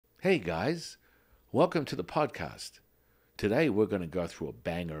Hey guys, welcome to the podcast. Today we're going to go through a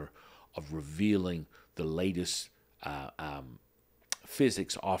banger of revealing the latest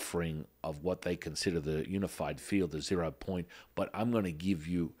physics offering of what they consider the unified field, the 0 point, but I'm going to give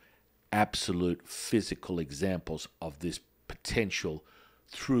you absolute physical examples of this potential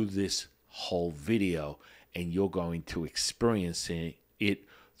through this whole video, and you're going to experience it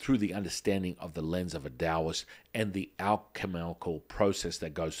through the understanding of the lens of a Taoist and the alchemical process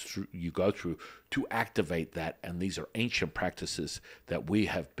that you go through to activate that. And these are ancient practices that we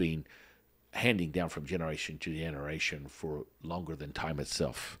have been handing down from generation to generation for longer than time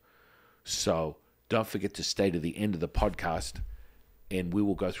itself. So don't forget to stay to the end of the podcast, and we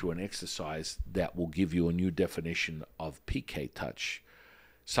will go through an exercise that will give you a new definition of PK touch,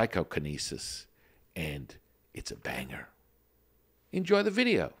 psychokinesis, and it's a banger. Enjoy the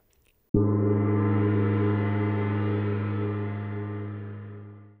video.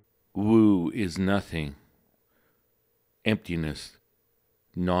 Wu is nothing, emptiness,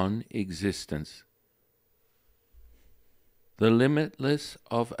 non-existence. The limitless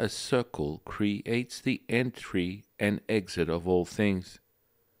of a circle creates the entry and exit of all things.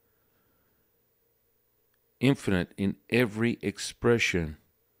 Infinite in every expression,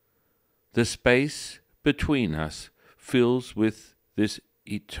 the space between us fills with this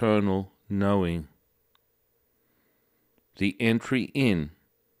eternal knowing. The entry in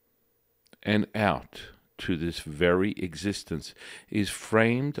and out to this very existence is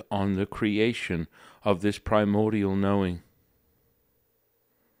framed on the creation of this primordial knowing.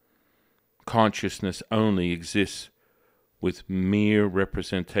 Consciousness only exists with mere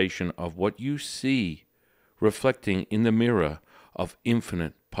representation of what you see reflecting in the mirror of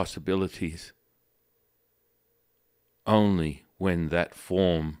infinite possibilities. Only when that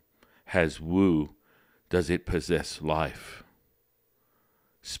form has Wu does it possess life.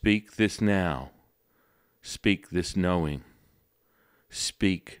 Speak this now. Speak this knowing.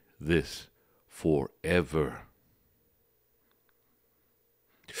 Speak this forever.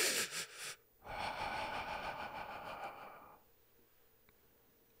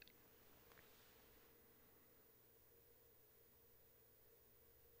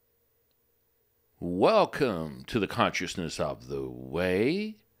 Welcome to the Consciousness of the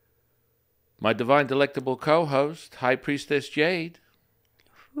Way. My divine delectable co-host, High Priestess Jade.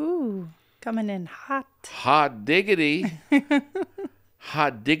 Ooh, coming in hot. Hot diggity.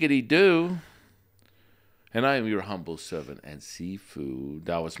 Hot diggity do. And I am your humble servant and Sifu,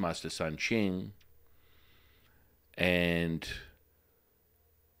 Taoist Master San Qing. And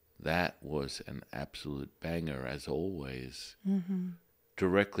that was an absolute banger, as always.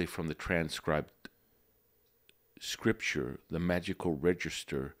 Directly from the transcribed scripture, the magical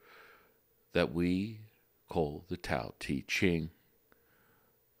register that we call the Tao Te Ching.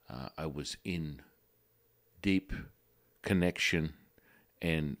 I was in deep connection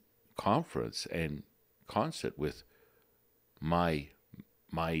and conference and concert with my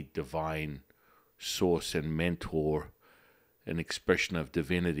divine source and mentor, an expression of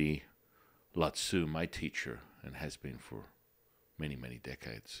divinity, Lao Tzu, my teacher, and has been for many, many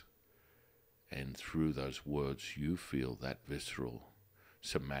decades. And through those words, you feel that visceral,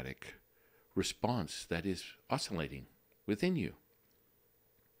 somatic response that is oscillating within you.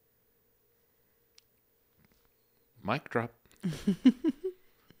 Mic drop.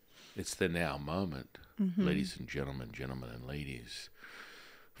 It's the now moment, ladies and gentlemen and ladies.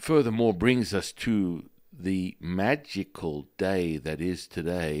 Furthermore, brings us to the magical day that is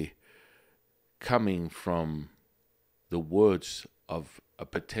today, coming from the words of a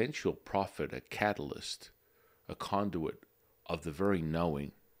potential prophet, a catalyst, a conduit of the very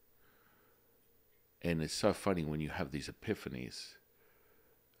knowing. And it's so funny when you have these epiphanies.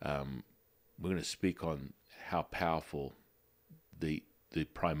 We're going to speak on how powerful the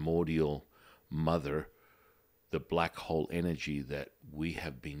primordial mother, the black hole energy that we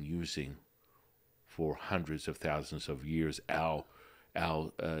have been using for hundreds of thousands of years, our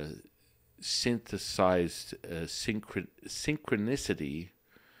synthesized synchronicity,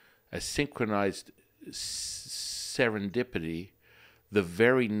 a synchronized serendipity, the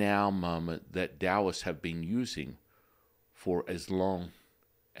very now moment that Taoists have been using for as long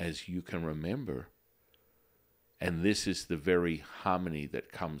as you can remember. And this is the very harmony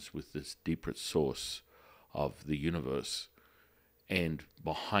that comes with this deeper source of the universe. And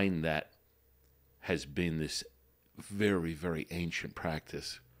behind that has been this very, very ancient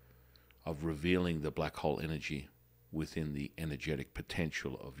practice of revealing the black hole energy within the energetic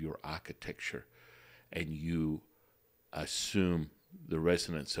potential of your architecture. And you assume the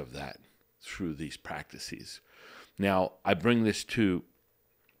resonance of that through these practices. Now, I bring this to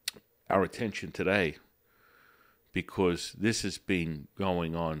our attention today, because this has been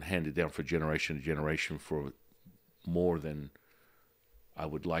going on, handed down for generation to generation for more than I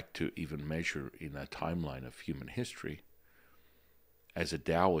would like to even measure in a timeline of human history. As a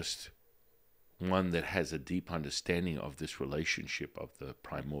Taoist, one that has a deep understanding of this relationship of the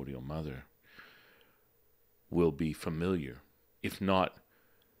primordial mother will be familiar. If not,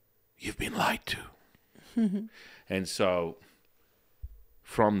 you've been lied to. And so,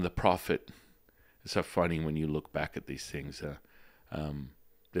 from the prophet, it's so funny when you look back at these things.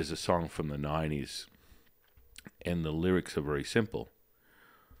 There's a song from the 90s, and the lyrics are very simple.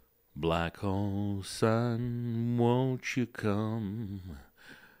 Black hole sun, won't you come?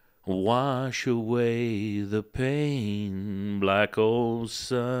 Wash away the pain. Black hole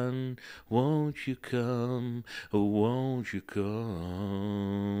sun, won't you come? Won't you come?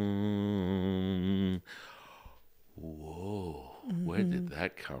 Whoa, where did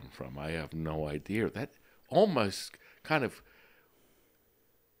that come from? I have no idea. That almost kind of,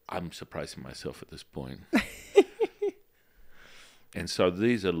 I'm surprising myself at this point. And so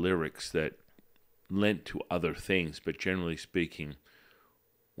these are lyrics that lent to other things, but generally speaking,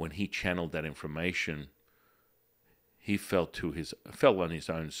 when he channeled that information, he fell on his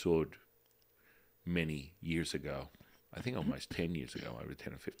own sword many years ago. I think almost 10 years ago, over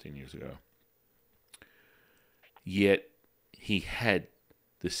 10 or 15 years ago. Yet he had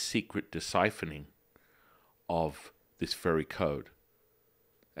the secret deciphering of this very code.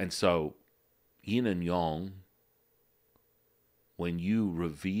 And so yin and yang, when you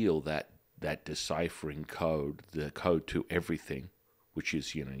reveal that deciphering code, the code to everything, which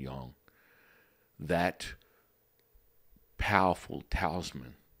is yin and yang, that powerful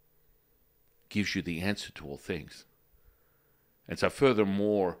talisman gives you the answer to all things. And so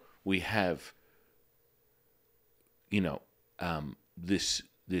furthermore, we have, this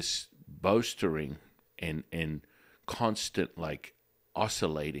bolstering and constant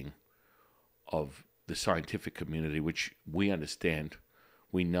oscillating of the scientific community, which we understand,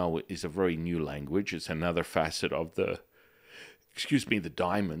 we know is a very new language. It's another facet of the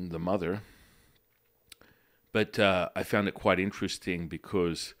diamond, the mother. But I found it quite interesting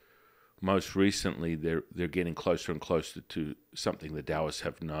because most recently they're getting closer and closer to something the Taoists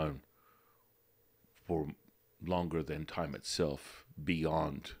have known for longer than time itself,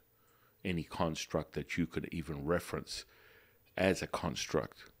 beyond any construct that you could even reference as a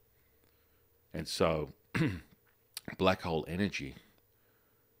construct. And so black hole energy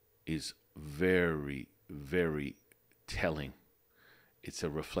is very, very telling. It's a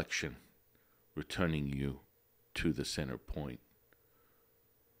reflection, returning you to the center point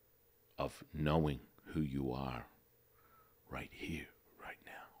of knowing who you are right here, right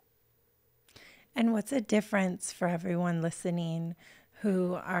now. And what's the difference for everyone listening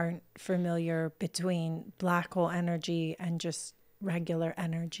who aren't familiar between black hole energy and just regular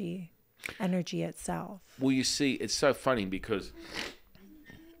energy itself? Well, you see, it's so funny because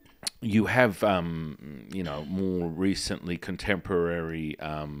you have, more recently contemporary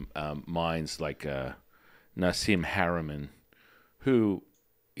minds like Nassim Haramein, who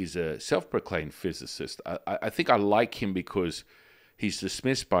is a self-proclaimed physicist. I think I like him because he's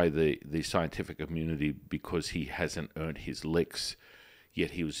dismissed by the scientific community because he hasn't earned his licks,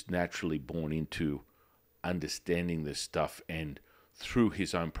 yet he was naturally born into understanding this stuff, and through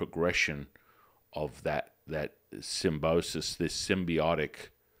his own progression of that symbiosis, this symbiotic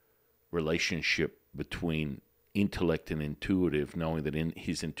relationship between intellect and intuitive, knowing that in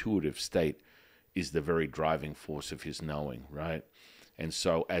his intuitive state is the very driving force of his knowing, right? And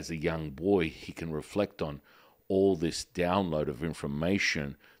so as a young boy, he can reflect on all this download of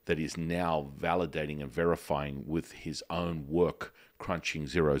information that is now validating and verifying with his own work, crunching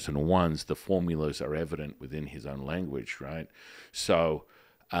zeros and ones. The formulas are evident within his own language, right? So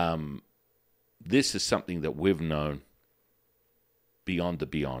this is something that we've known beyond the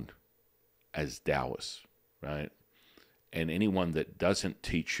beyond as Taoists, right? And anyone that doesn't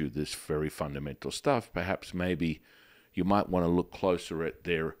teach you this very fundamental stuff, perhaps maybe you might want to look closer at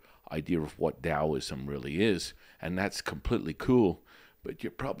their idea of what Taoism really is, and that's completely cool, but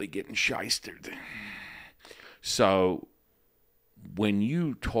you're probably getting shystered. So when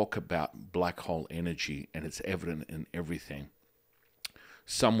you talk about black hole energy, and it's evident in everything,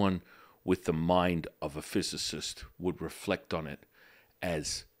 someone with the mind of a physicist would reflect on it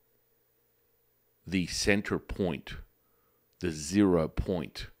as the center point, the 0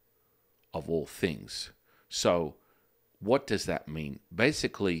 point of all things. So what does that mean?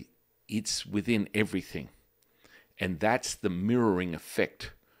 Basically, it's within everything. And that's the mirroring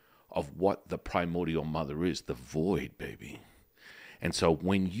effect of what the primordial mother is, the void, baby. And so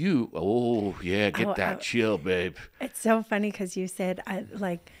when you, get that chill, babe. It's so funny because you said,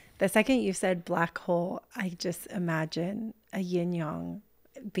 like, the second you said black hole, I just imagine a yin yang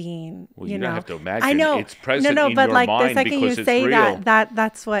being, Well, you don't have to imagine. I know. It's present in but your like mind the second because you it's say real.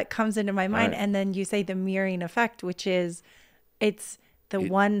 that's what comes into my mind. Right. And then you say the mirroring effect, which is it's the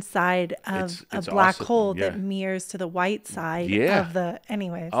one side of a black awesome. hole that mirrors to the white side of the,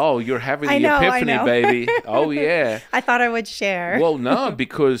 anyways. Oh, you're having the I epiphany, know. baby. Oh, yeah. I thought I would share. Well, no,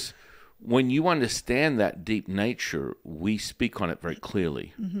 because when you understand that deep nature, we speak on it very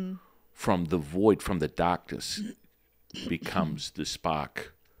clearly. Mm-hmm. From the void, from the darkness, becomes the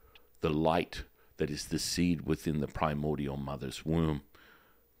spark, the light that is the seed within the primordial mother's womb.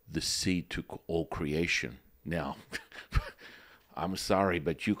 The seed took all creation. Now, I'm sorry,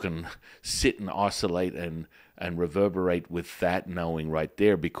 but you can sit and oscillate and reverberate with that knowing right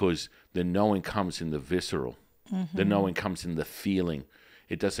there, because the knowing comes in the visceral. Mm-hmm. The knowing comes in the feeling.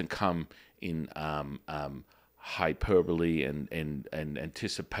 It doesn't come in hyperbole and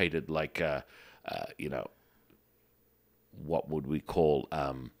anticipated like, what would we call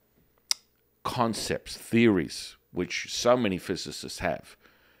concepts, theories, which so many physicists have.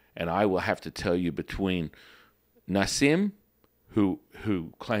 And I will have to tell you, between Nassim, who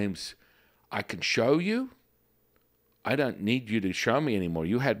claims, I can show you, I don't need you to show me anymore.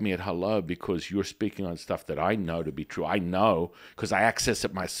 You had me at hello because you're speaking on stuff that I know to be true. I know because I access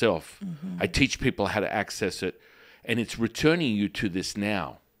it myself. Mm-hmm. I teach people how to access it, and it's returning you to this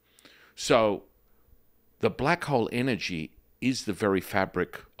now. So the black hole energy is the very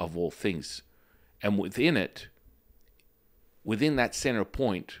fabric of all things. And within it, within that center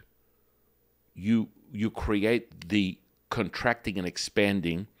point, you create the contracting and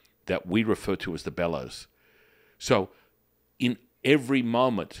expanding that we refer to as the bellows. So in every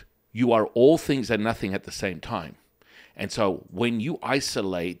moment, you are all things and nothing at the same time. And so when you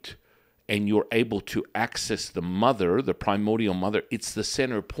isolate and you're able to access the mother, the primordial mother, it's the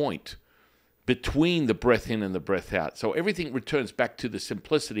center point between the breath in and the breath out. So everything returns back to the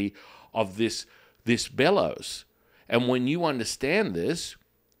simplicity of this bellows. And when you understand this,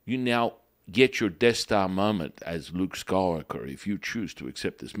 you now get your Death Star moment as Luke Skywalker, if you choose to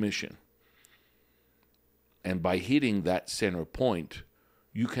accept this mission. And by hitting that center point,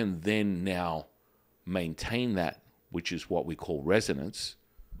 you can then now maintain that, which is what we call resonance,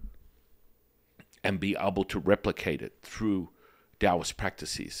 and be able to replicate it through Taoist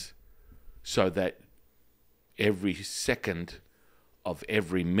practices, so that every second of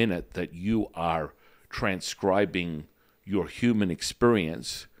every minute that you are transcribing your human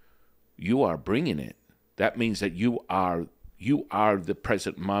experience, you are bringing it. That means that you are the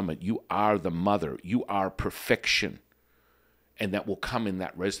present moment. You are the mother. You are perfection. And that will come in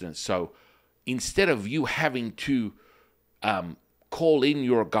that resonance. So instead of you having to call in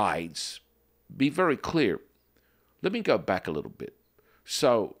your guides, be very clear. Let me go back a little bit.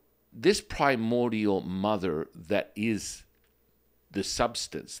 So this primordial mother that is the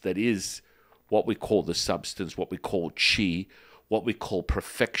substance, that is what we call the substance, what we call chi, what we call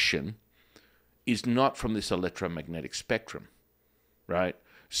perfection, is not from this electromagnetic spectrum, right?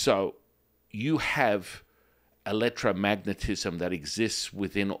 So you have electromagnetism that exists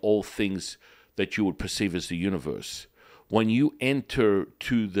within all things that you would perceive as the universe. When you enter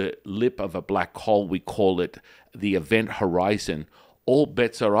to the lip of a black hole, we call it the event horizon, all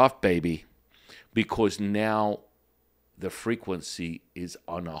bets are off, baby, because now the frequency is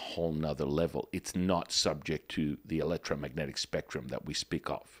on a whole nother level. It's not subject to the electromagnetic spectrum that we speak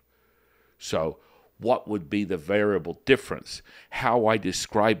of. So what would be the variable difference? How I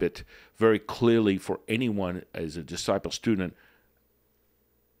describe it very clearly for anyone as a disciple student,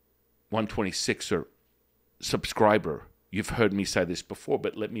 126er subscriber. You've heard me say this before,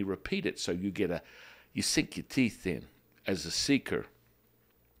 but let me repeat it so you sink your teeth in. As a seeker,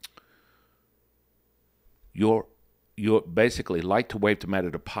 you're basically like to wave to matter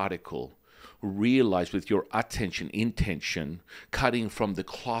to particle. Realize with your attention, intention, cutting from the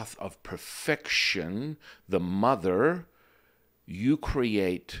cloth of perfection, the mother, you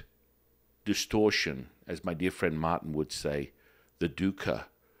create distortion, as my dear friend Martin would say, the dukkha.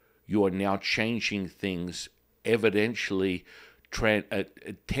 You are now changing things evidentially,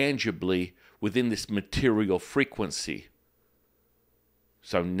 tangibly within this material frequency.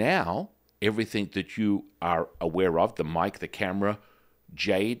 So now, everything that you are aware of, the mic, the camera,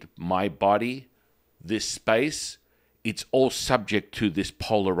 Jade, my body, this space, it's all subject to this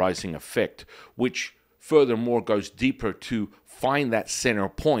polarizing effect, which furthermore goes deeper to find that center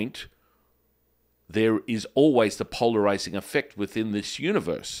point. There is always the polarizing effect within this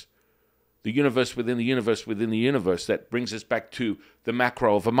universe. the universe within the universe within the universe, that brings us back to the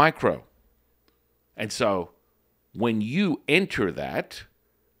macro of a micro. And so when you enter that,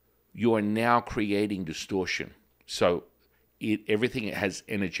 you are now creating distortion. So everything has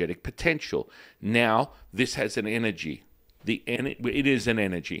energetic potential. Now, this has an energy. It is an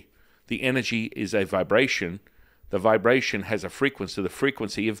energy. The energy is a vibration. The vibration has a frequency. The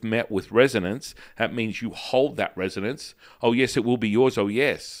frequency, if met with resonance, that means you hold that resonance. Oh, yes, it will be yours. Oh,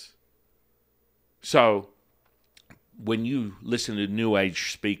 yes. So when you listen to New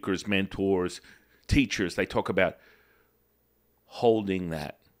Age speakers, mentors, teachers, they talk about holding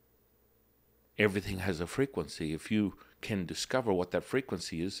that. Everything has a frequency. If you can discover what that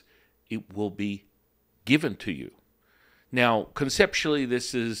frequency is, it will be given to you. Now, conceptually,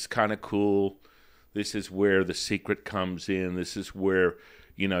 this is kind of cool. This is where the secret comes in. This is where,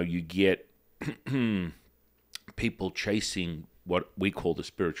 you get people chasing what we call the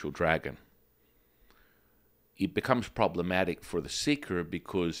spiritual dragon. It becomes problematic for the seeker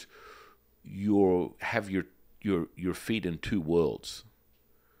because you have your feet in two worlds.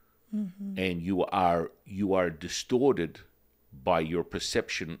 Mm-hmm. And you are distorted by your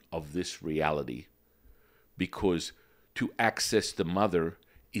perception of this reality, because to access the mother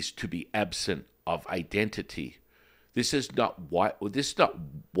is to be absent of identity. This is not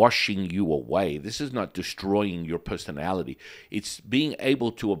washing you away. This is not destroying your personality. It's being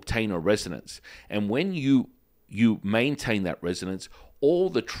able to obtain a resonance. And when you maintain that resonance, all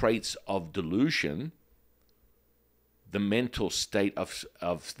the traits of delusion, the mental state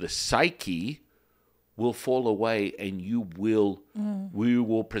of the psyche, will fall away, and you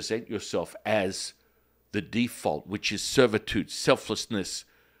will present yourself as the default, which is servitude, selflessness,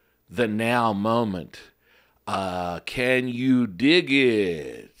 the now moment. Can you dig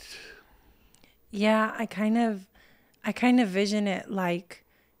it? Yeah, I kind of vision it like,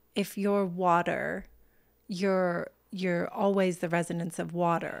 if you're water, you're always the resonance of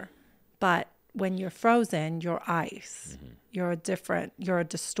water, but when you're frozen, you're ice. Mm-hmm. You're a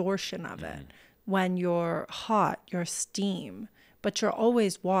distortion of it. When you're hot, you're steam, but you're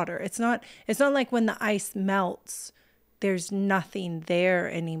always water. It's not like when the ice melts, there's nothing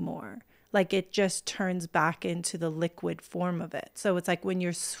there anymore. Like, it just turns back into the liquid form of it. So it's like when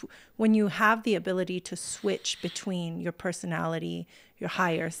you have the ability to switch between your personality, your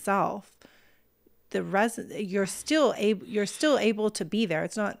higher self, you're still able to be there.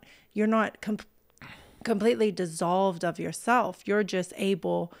 You're not completely dissolved of yourself. You're just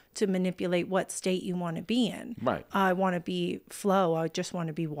able to manipulate what state you want to be in. Right. I want to be flow. I just want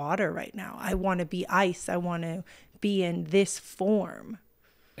to be water right now. I want to be ice. I want to be in this form.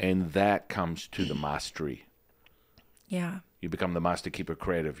 And that comes to the mastery. Yeah. You become the master keeper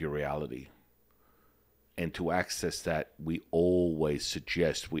creator of your reality. And to access that, we always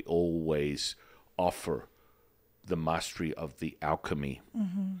offer the mastery of the alchemy.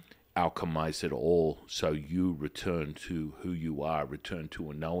 Mm-hmm. Alchemize it all so you return to who you are, return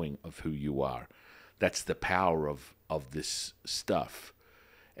to a knowing of who you are. That's the power of this stuff.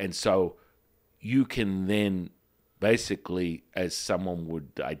 And so you can then basically, as someone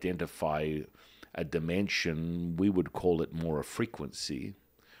would identify a dimension, we would call it more a frequency.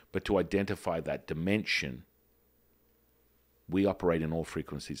 But to identify that dimension, we operate in all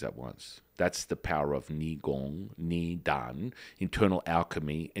frequencies at once. That's the power of Ni Gong, Ni Dan, internal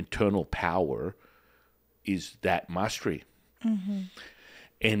alchemy, internal power is that mastery. Mm-hmm.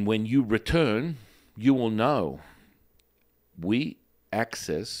 And when you return, you will know we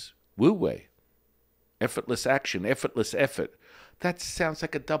access Wu Wei. Effortless action, effortless effort. That sounds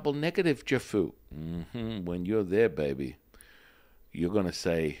like a double negative, Jafu. Mm-hmm. When you're there, baby, you're going to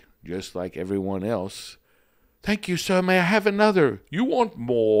say, just like everyone else, "Thank you, sir. May I have another? You want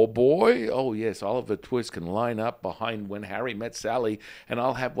more, boy?" Oh, yes, Oliver Twist can line up behind When Harry Met Sally, and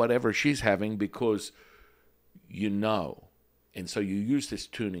I'll have whatever she's having because you know. And so you use this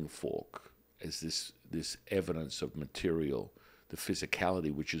tuning fork as this evidence of material, the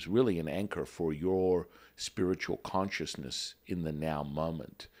physicality, which is really an anchor for your spiritual consciousness in the now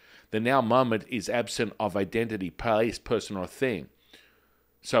moment. The now moment is absent of identity, place, person, or thing.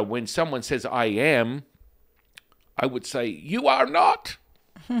 So when someone says, "I am," I would say, "You are not."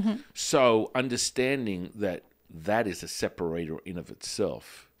 So understanding that is a separator in of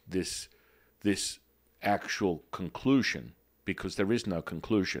itself, this actual conclusion, because there is no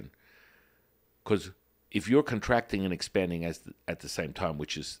conclusion. Because if you're contracting and expanding at the same time,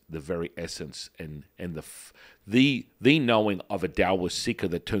 which is the very essence and the knowing of a Taoist seeker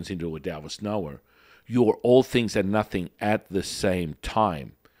that turns into a Taoist knower, you're all things and nothing at the same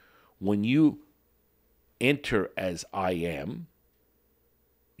time. When you enter as I am,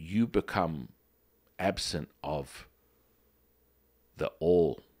 you become absent of the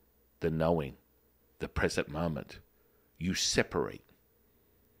all, the knowing, the present moment. You separate.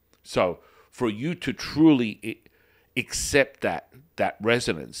 So for you to truly accept that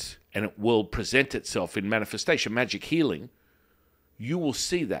resonance, and it will present itself in manifestation, magic healing, you will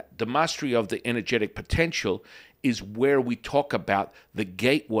see that. The mastery of the energetic potential is where we talk about the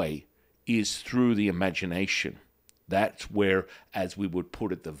gateway is through the imagination. That's where, as we would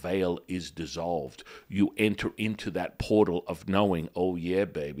put it, the veil is dissolved. You enter into that portal of knowing, oh yeah,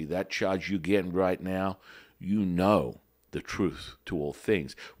 baby, that charge you're getting right now, you know the truth to all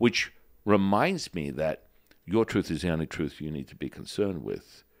things, which reminds me that your truth is the only truth you need to be concerned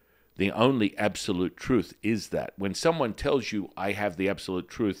with. The only absolute truth is that. When someone tells you, I have the absolute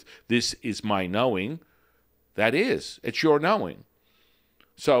truth, this is my knowing, it's your knowing.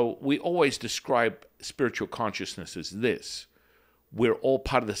 So we always describe spiritual consciousness as this. We're all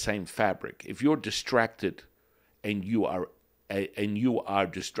part of the same fabric. If you're distracted and you are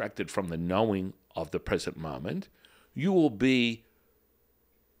distracted from the knowing of the present moment, you will be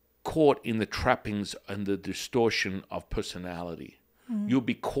caught in the trappings and the distortion of personality. You'll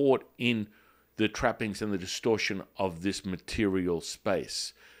be caught in the trappings and the distortion of this material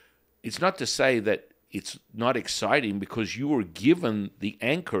space. It's not to say that it's not exciting, because you were given the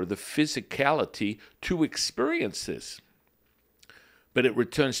anchor, the physicality to experience this. But it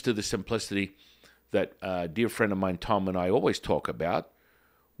returns to the simplicity that a dear friend of mine, Tom, and I always talk about,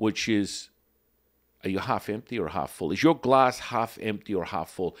 which is, are you half empty or half full? Is your glass half empty or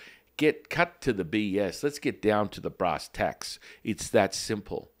half full? Cut to the BS. Let's get down to the brass tacks. It's that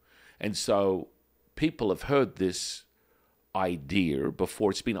simple. And so people have heard this idea before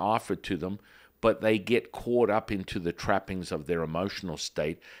it's been offered to them, but they get caught up into the trappings of their emotional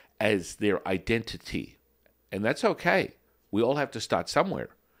state as their identity. And that's okay. We all have to start somewhere.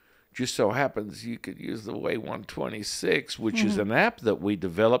 Just so happens you could use the Way 126, which is an app that we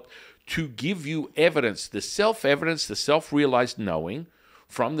developed to give you evidence. The self-evidence, the self-realized knowing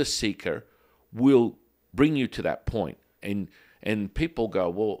from the seeker will bring you to that point. And people go,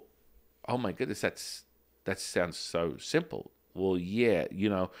 well, oh my goodness, that sounds so simple. Well, yeah,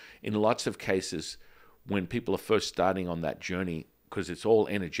 in lots of cases when people are first starting on that journey, because it's all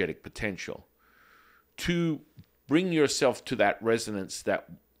energetic potential, to bring yourself to that resonance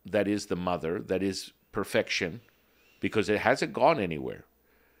that is the mother, that is perfection, because it hasn't gone anywhere.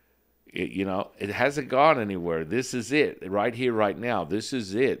 It hasn't gone anywhere. This is it, right here, right now. This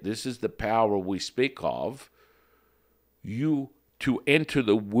is it. This is the power we speak of. You to enter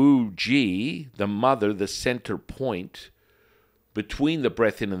the Wu Ji, the mother, the center point between the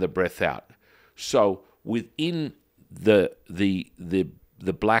breath in and the breath out. So within the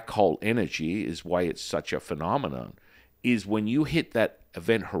black hole energy is why it's such a phenomenon, is when you hit that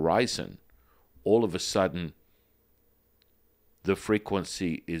event horizon, all of a sudden the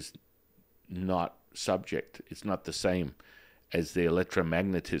frequency is not subject. It's not the same as the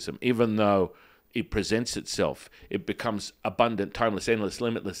electromagnetism. Even though it presents itself, it becomes abundant, timeless, endless,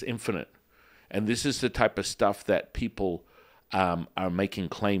 limitless, infinite. And this is the type of stuff that people are making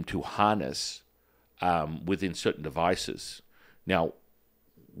claim to harness within certain devices. Now,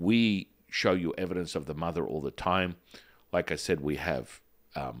 we show you evidence of the mother all the time. Like I said, we have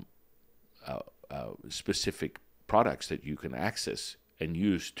specific products that you can access and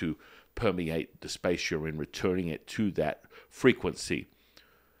use to permeate the space you're in, returning it to that frequency.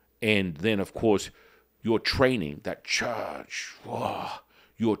 And then, of course, your training, that charge,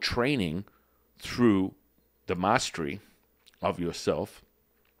 your training through the mastery of yourself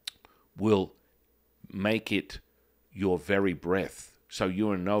will make it your very breath. So you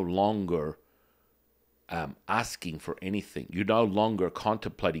are no longer asking for anything. You're no longer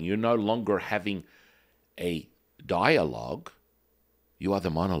contemplating. You're no longer having a dialogue. You are the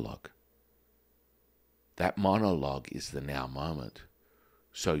monologue. That monologue is the now moment.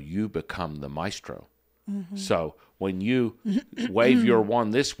 So you become the maestro. Mm-hmm. So when you wave your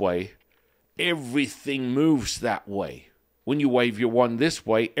wand this way, everything moves that way. When you wave your wand this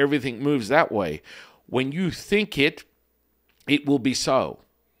way, everything moves that way. When you think it, it will be so.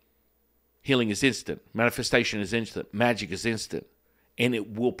 Healing is instant. Manifestation is instant. Magic is instant. And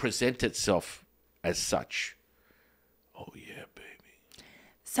it will present itself as such. Oh, yeah, baby.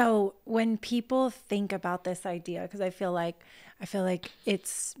 So when people think about this idea, because I feel like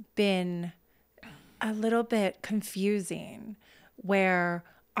it's been a little bit confusing, where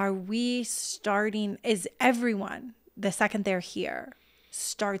are we starting, is everyone, the second they're here,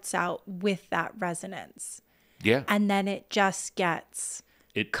 starts out with that resonance. Yeah. And then it just gets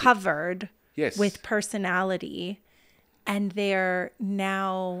covered yes. with personality. and they're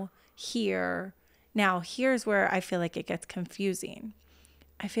now here. Now, here's where I feel like it gets confusing.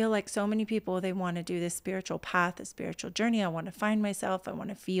 I feel like so many people, they want to do this spiritual path, a spiritual journey. I want to find myself. I want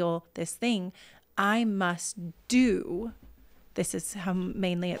to feel this thing. I must do. This is how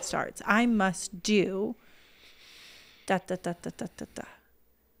mainly it starts. I must do da da da da da da da.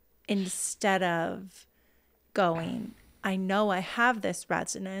 Instead of going, I know I have this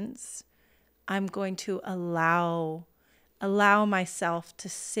resonance. I'm going to allow myself to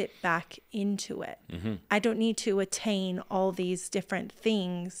sit back into it. Mm-hmm. I don't need to attain all these different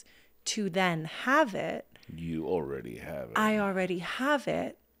things to then have it. You already have it. I already have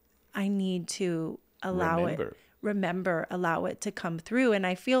it. I need to allow allow it to come through. And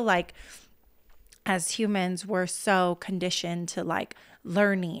I feel like as humans, we're so conditioned to like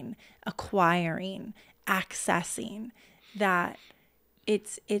learning, acquiring, accessing, that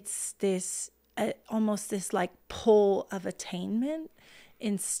it's this almost this like pull of attainment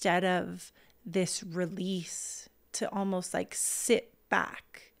instead of this release to almost like sit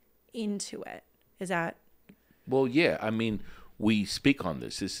back into it. Is that? Well, yeah. I mean, we speak on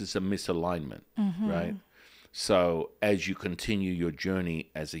this. This is a misalignment, right? So as you continue your journey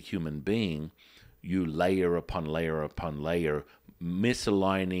as a human being, you layer upon layer upon layer,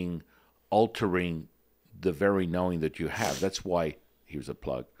 misaligning, altering the very knowing that you have. That's why, here's a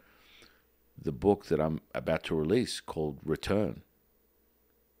plug, the book that I'm about to release called Return,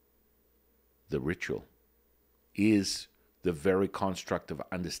 The Ritual, is the very construct of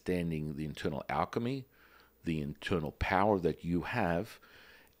understanding the internal alchemy, the internal power that you have,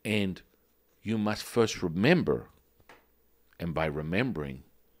 and you must first remember, and by remembering,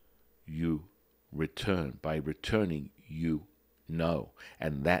 you return. By returning, you know,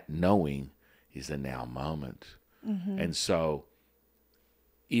 and that knowing is a now moment. And so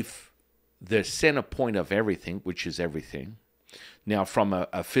if the center point of everything, which is everything, now from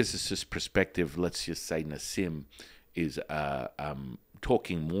a physicist perspective, let's just say Nassim is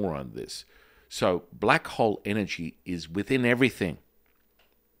talking more on this. So black hole energy is within everything.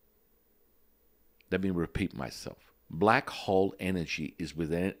 Let me repeat myself. Black hole energy is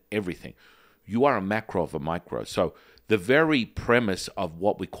within everything. You are a macro of a micro. So the very premise of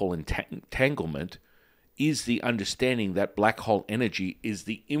what we call entanglement is the understanding that black hole energy is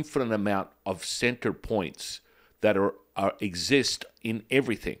the infinite amount of center points that exist in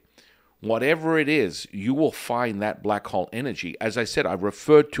everything. Whatever it is, you will find that black hole energy. As I said, I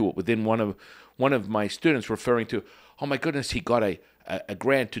referred to it within one of my students, referring to, oh my goodness, he got a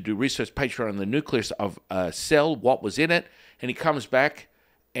grant to do research paper on the nucleus of a cell, what was in it, and he comes back,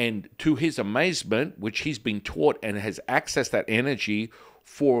 and to his amazement, which he's been taught and has accessed that energy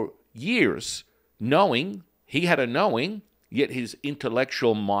for years, knowing, he had a knowing, yet his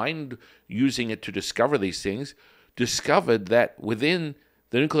intellectual mind, using it to discover these things, discovered that within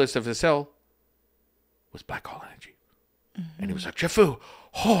the nucleus of the cell was black hole energy. And he was like, Jefu,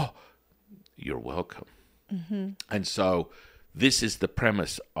 oh, you're welcome. And so this is the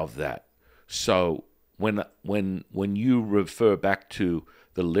premise of that. So when you refer back to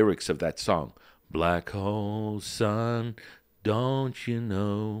the lyrics of that song, black hole sun, don't you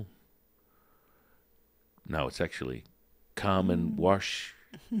know? No, it's actually come and wash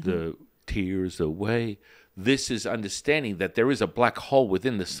the tears away. This is understanding that there is a black hole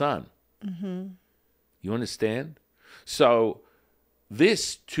within the sun. You understand? So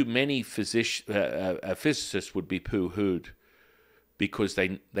this, to many physicists, would be poo-hooed because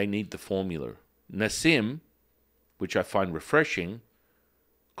they need the formula. Nassim, which I find refreshing,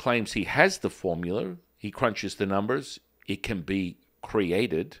 claims he has the formula. He crunches the numbers. It can be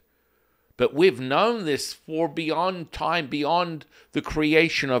created. But we've known this for beyond time, beyond the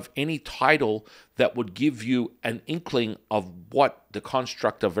creation of any title that would give you an inkling of what the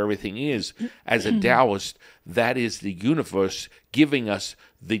construct of everything is. As a Taoist, that is the universe giving us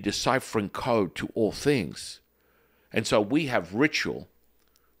the deciphering code to all things. And so we have ritual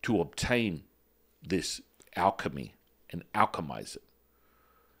to obtain this alchemy and alchemize it.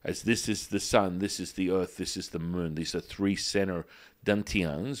 As this is the sun, this is the earth, this is the moon. These are three center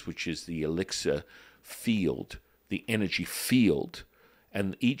dantians, which is the elixir field, the energy field.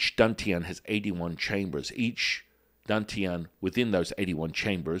 And each dantian has 81 chambers. Each dantian within those 81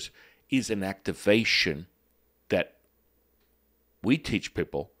 chambers is an activation that we teach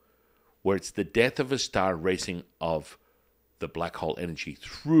people, where it's the death of a star raising of the black hole energy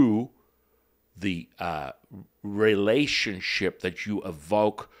through the relationship that you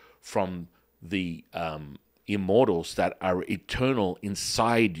evoke from the immortals that are eternal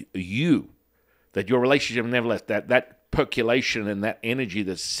inside you, that your relationship never left, that percolation and that energy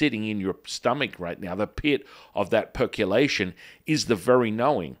that's sitting in your stomach right now, the pit of that percolation is the very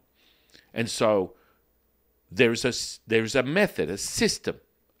knowing. And so there's a method, a system,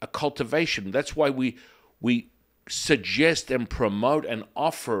 a cultivation. That's why we suggest and promote and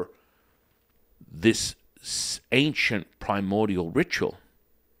offer this ancient primordial ritual.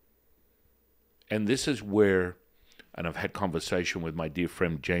 And this is where, and I've had conversation with my dear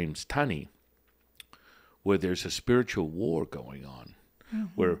friend James Tunney, where there's a spiritual war going on,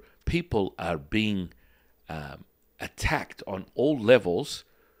 where people are being attacked on all levels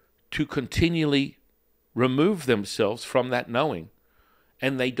to continually remove themselves from that knowing.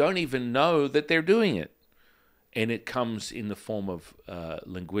 And they don't even know that they're doing it. And it comes in the form of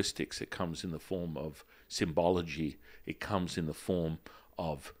linguistics. It comes in the form of symbology. It comes in the form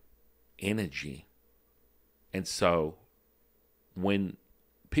of energy. And so when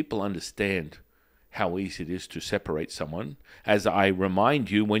people understand how easy it is to separate someone, as I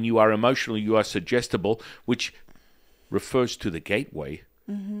remind you, when you are emotional, you are suggestible, which refers to the gateway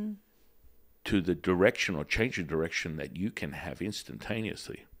to the direction or change of direction that you can have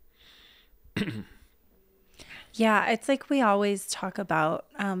instantaneously. Yeah, it's like we always talk about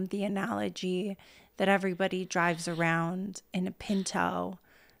the analogy that everybody drives around in a Pinto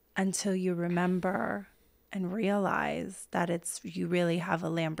until you remember and realize that you really have a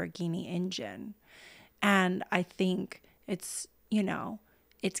Lamborghini engine. And I think it's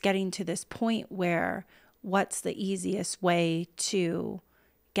getting to this point where what's the easiest way to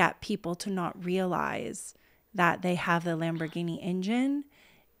get people to not realize that they have the Lamborghini engine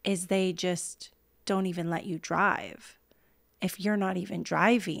is they just don't even let you drive. If you're not even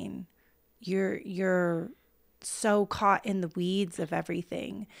driving, you're so caught in the weeds of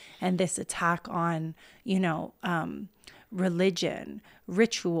everything. And this attack on, religion,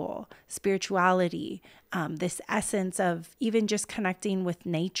 ritual, spirituality, this essence of even just connecting with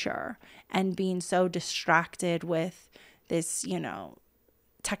nature and being so distracted with this,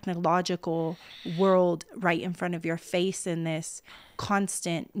 technological world right in front of your face, and this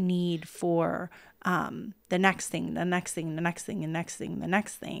constant need for the next thing, the next thing, the next thing, the next thing, the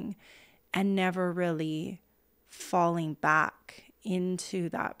next thing, and never really falling back into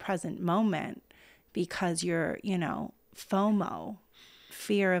that present moment because you're, FOMO,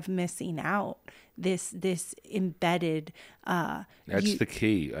 fear of missing out, this embedded that's the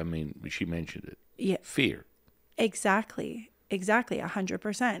key. I mean, she mentioned it. Yeah. Fear. Exactly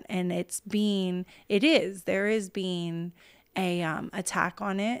 100%. And there is being a attack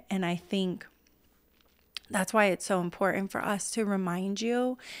on it. And I think that's why it's so important for us to remind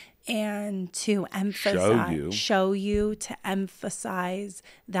you and to emphasize, show you to emphasize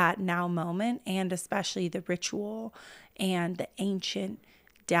that now moment, and especially the ritual and the ancient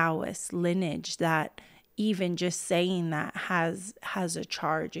Taoist lineage that even just saying that has a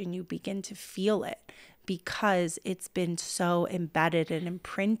charge, and you begin to feel it because it's been so embedded and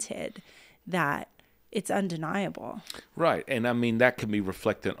imprinted that it's undeniable. Right. And I mean, that can be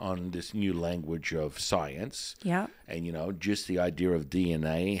reflected on this new language of science. Yeah. And, just the idea of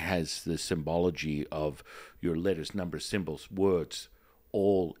DNA has the symbology of your letters, numbers, symbols, words,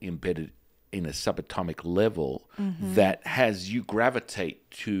 all embedded in a subatomic level that has you gravitate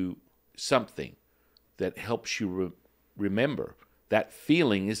to something that helps you remember. That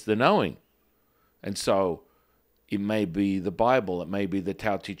feeling is the knowing. And so it may be the Bible, it may be the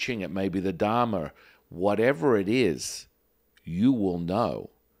Tao Te Ching, it may be the Dharma. Whatever it is, you will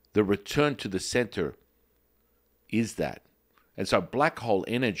know. The return to the center is that. And so black hole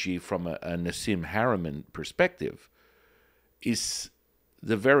energy from a Nassim Haramein perspective is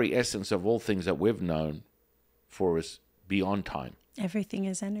the very essence of all things that we've known for us beyond time. Everything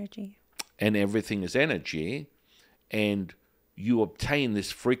is energy. And everything is energy. And you obtain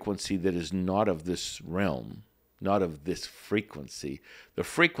this frequency that is not of this realm, not of this frequency. The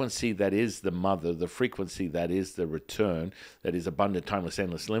frequency that is the mother, the frequency that is the return, that is abundant, timeless,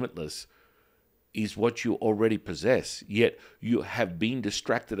 endless, limitless, is what you already possess. Yet you have been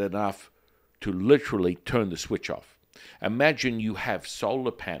distracted enough to literally turn the switch off. Imagine you have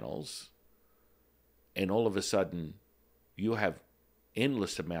solar panels and all of a sudden you have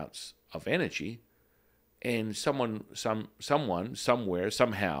endless amounts of energy, and someone, somewhere,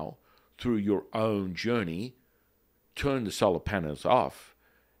 somehow, through your own journey, turn the solar panels off,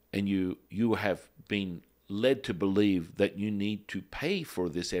 and you have been led to believe that you need to pay for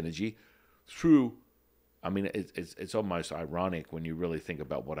this energy through. I mean, it's almost ironic when you really think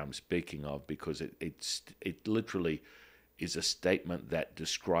about what I'm speaking of, because it literally is a statement that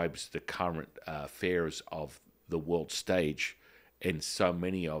describes the current affairs of the world stage, and so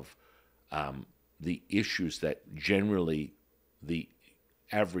many of the issues that generally the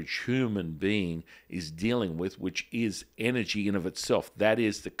average human being is dealing with, which is energy in of itself. That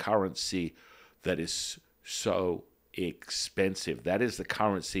is the currency that is so expensive. That is the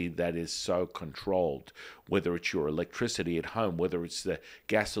currency that is so controlled, whether it's your electricity at home, whether it's the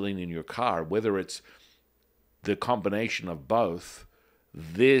gasoline in your car, whether it's the combination of both.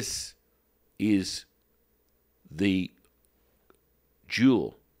 This is the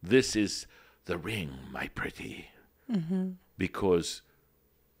jewel. This is the ring, my pretty. Mm-hmm. Because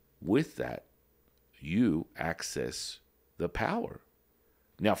with that, you access the power.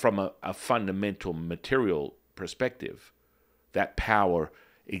 Now, from a fundamental material perspective, that power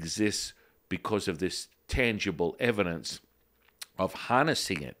exists because of this tangible evidence of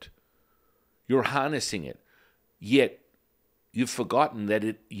harnessing it. You're harnessing it, yet you've forgotten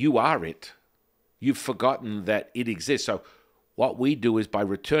that you are it. You've forgotten that it exists. So what we do is by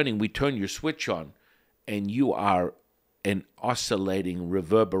returning, we turn your switch on, and you are an oscillating,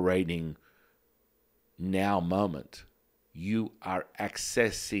 reverberating now moment. You are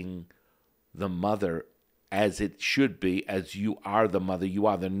accessing the mother as it should be, as you are the mother, you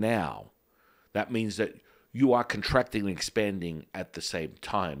are the now. That means that you are contracting and expanding at the same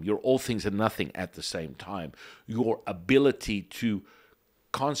time. You're all things and nothing at the same time. Your ability to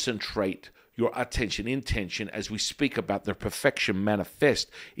concentrate your attention, intention, as we speak about the perfection manifest,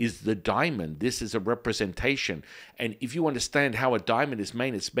 is the diamond. This is a representation. And if you understand how a diamond is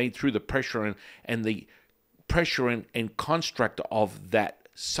made, it's made through the pressure and the pressure and construct of that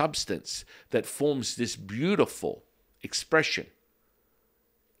substance that forms this beautiful expression.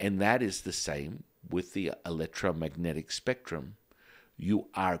 And that is the same with the electromagnetic spectrum. You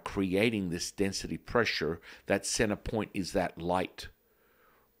are creating this density pressure. That center point is that light.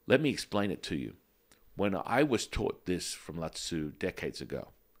 Let me explain it to you. When I was taught this from Lao Tzu decades ago,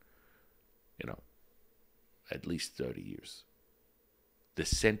 at least 30 years, the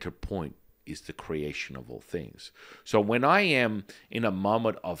center point is the creation of all things. So when I am in a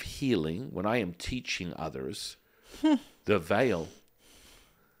moment of healing, when I am teaching others, the veil.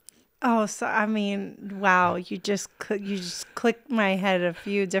 Oh, so I mean, wow! You just clicked my head a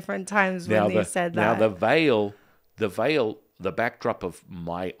few different times when you said that. Now the backdrop of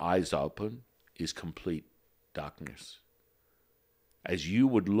my eyes open is complete darkness. As you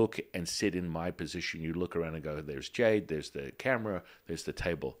would look and sit in my position, you look around and go, "There's Jade. There's the camera. There's the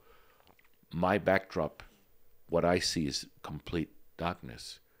table." My backdrop, what I see is complete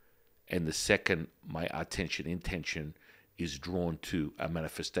darkness. And the second my attention, intention is drawn to a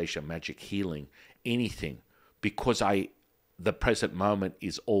manifestation, magic, healing, anything, because the present moment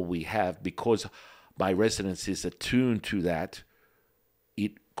is all we have, because my resonance is attuned to that,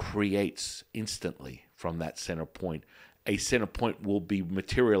 it creates instantly from that center point. A center point will be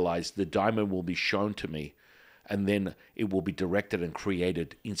materialized, the diamond will be shown to me, and then it will be directed and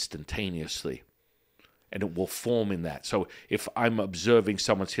created instantaneously. And it will form in that. So if I'm observing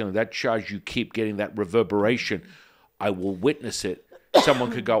someone's healing, that charge, you keep getting that reverberation, I will witness it.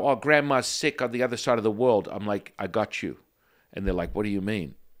 Someone could go, "Oh, grandma's sick on the other side of the world." I'm like, "I got you." And they're like, "What do you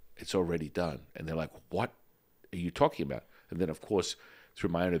mean?" "It's already done." And they're like, "What are you talking about?" And then, of course, through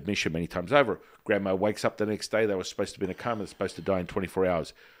my own admission many times over, grandma wakes up the next day. They were supposed to be in a coma. They're supposed to die in 24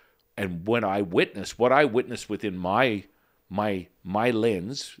 hours. And when I witness, what I witness within my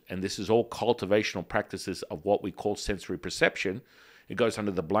lens, and this is all cultivational practices of what we call sensory perception, it goes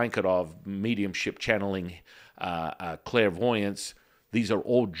under the blanket of mediumship, channeling, clairvoyance. These are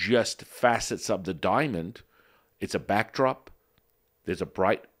all just facets of the diamond. It's a backdrop. There's a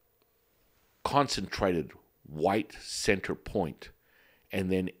bright, concentrated white center point,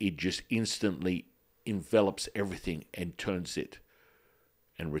 and then it just instantly envelops everything and turns it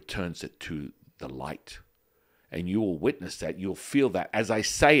and returns it to the light. And you will witness that. You'll feel that. As I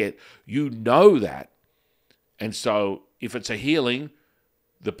say it, you know that. And so if it's a healing,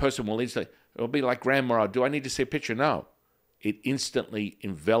 the person will instantly, it'll be like, "Grandma, do I need to see a picture?" No. It instantly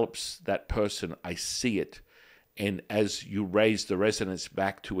envelops that person. I see it. And as you raise the resonance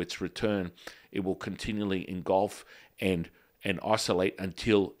back to its return, it will continually engulf and oscillate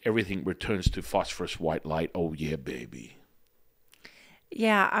until everything returns to phosphorus white light. Oh yeah, baby.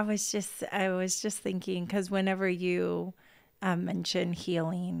 Yeah, I was just thinking, because whenever you mention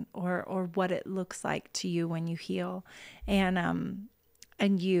healing or what it looks like to you when you heal, and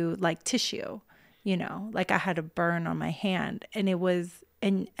you like tissue, like I had a burn on my hand, and it was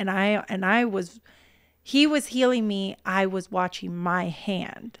and I was, he was healing me. I was watching my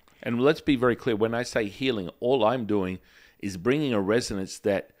hand. And let's be very clear. When I say healing, all I'm doing is bringing a resonance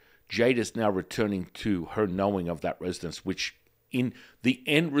that Jade is now returning to her knowing of that resonance, which in the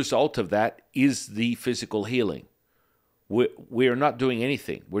end result of that is the physical healing. We're not doing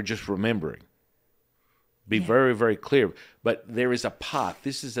anything. We're just remembering. Be very, very clear. But there is a path.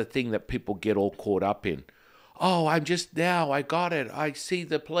 This is a thing that people get all caught up in. Oh, I got it. I see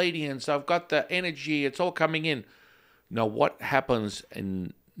the Pleiadians. I've got the energy. It's all coming in. Now, what happens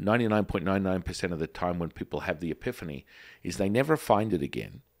in 99.99% of the time when people have the epiphany is they never find it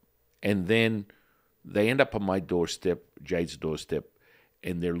again. And then they end up on my doorstep, Jade's doorstep,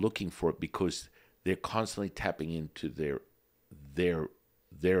 and they're looking for it because they're constantly tapping into their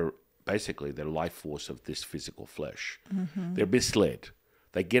basically their life force of this physical flesh. Mm-hmm. They're misled.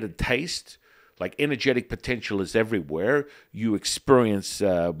 They get a taste. Like energetic potential is everywhere. You experience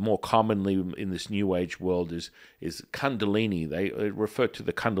more commonly in this new age world is Kundalini. They refer to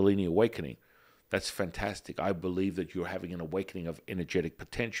the Kundalini awakening. That's fantastic. I believe that you're having an awakening of energetic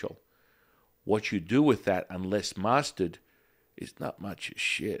potential. What you do with that, unless mastered, is not much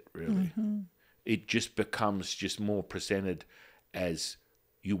shit, really. Mm-hmm. It just becomes just more presented as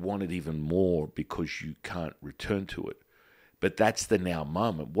you want it even more because you can't return to it. But that's the now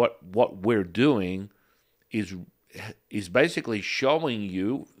moment. What we're doing is basically showing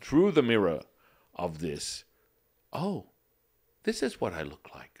you through the mirror of this, oh, this is what I look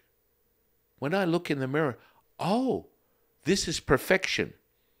like. When I look in the mirror, oh, this is perfection.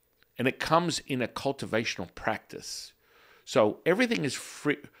 And it comes in a cultivational practice. So everything is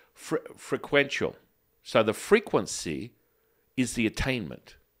frequential. So the frequency is the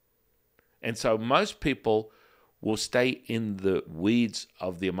attainment. And so most people will stay in the weeds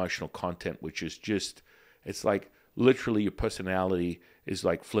of the emotional content, which is just, it's like literally your personality is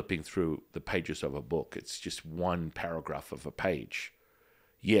like flipping through the pages of a book. It's just one paragraph of a page.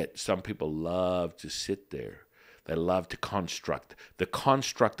 Yet some people love to sit there. They love to construct. The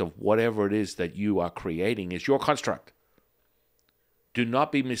construct of whatever it is that you are creating is your construct. Do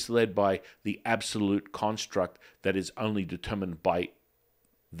not be misled by the absolute construct that is only determined by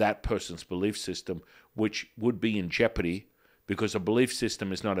that person's belief system, which would be in jeopardy because a belief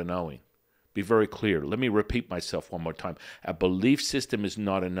system is not a knowing. Be very clear. Let me repeat myself one more time. A belief system is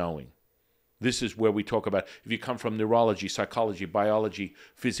not a knowing. This is where we talk about, if you come from neurology, psychology, biology,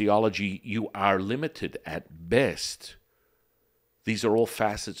 physiology, you are limited at best. These are all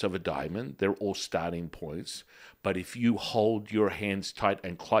facets of a diamond. They're all starting points. But if you hold your hands tight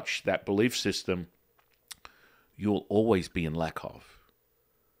and clutch that belief system, you'll always be in lack of.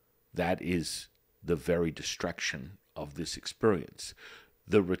 That is the very distraction of this experience.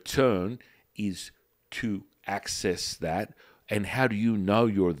 The return is to access that. And how do you know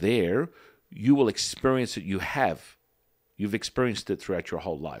you're there? You will experience it. You've experienced it throughout your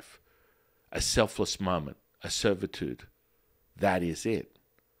whole life. A selfless moment, a servitude. That is it.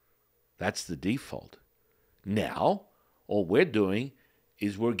 That's the default. Now, all we're doing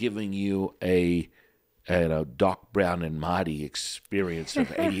is we're giving you a Doc Brown and Marty experience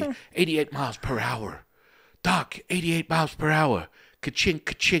of 88 miles per hour. Doc, 88 miles per hour. Ka-chink,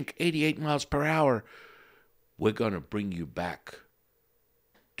 ka-chink, 88 miles per hour. We're going to bring you back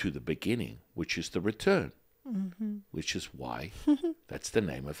to the beginning, which is the return, which is why that's the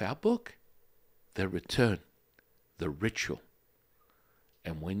name of our book, The Return, the ritual.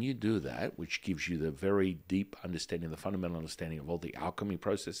 And when you do that, which gives you the very deep understanding, the fundamental understanding of all the alchemy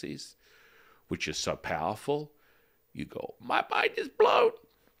processes, which is so powerful, you go, my mind is blown.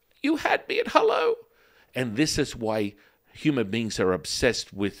 You had me at hello. And this is why human beings are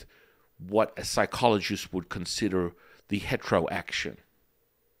obsessed with what a psychologist would consider the heteroaction,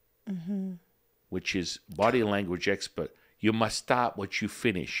 which is body language expert. You must start what you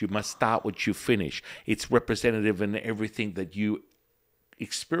finish. You must start what you finish. It's representative in everything that you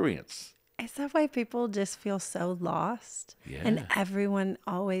experience. Is that why people just feel so lost? Yeah. And everyone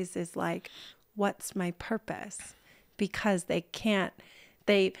always is like, what's my purpose? Because they can't,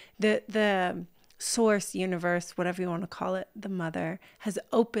 the source, universe, whatever you want to call it, the mother has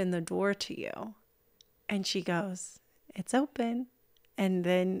opened the door to you. And she goes, it's open. And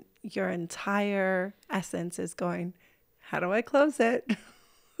then your entire essence is going, how do I close it?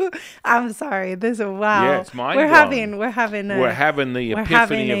 I'm sorry. This is wow. Yeah, it's mind-blowing. We're having the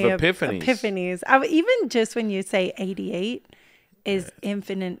epiphany of epiphanies. Epiphanies. Even just when you say 88 is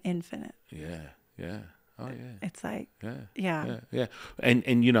infinite. Yeah. Oh yeah. It's like yeah.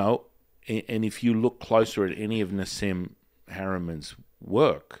 And you know, and if you look closer at any of Nassim Harameyn's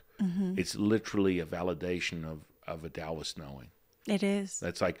work, it's literally a validation of a Taoist knowing. It is.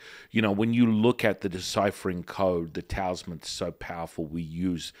 That's like, you know, when you look at the deciphering code, the talisman is so powerful, we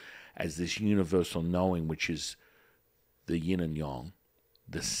use as this universal knowing, which is the yin and yang,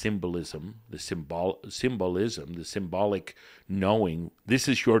 the symbolism, the symbolic knowing. This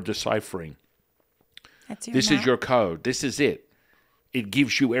is your deciphering. This is your code. This is it. It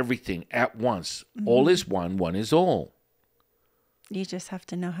gives you everything at once. Mm-hmm. All is one, one is all. You just have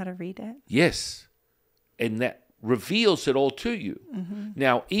to know how to read it. Yes. And that reveals it all to you. Mm-hmm.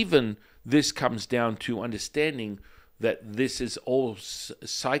 Now, even this comes down to understanding that this is all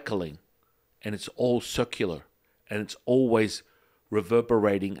cycling, and it's all circular, and it's always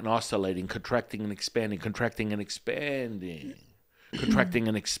reverberating and oscillating, contracting and expanding, contracting and expanding, contracting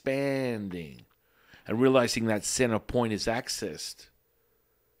and expanding, and realizing that center point is accessed.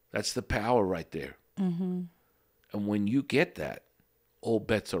 That's the power right there. Mm-hmm. And when you get that, all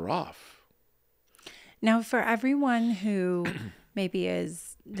bets are off. Now, for everyone who maybe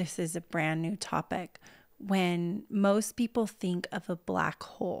this is a brand new topic, when most people think of a black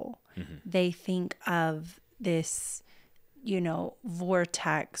hole, mm-hmm. they think of this,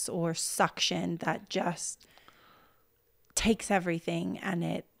 vortex or suction that just takes everything and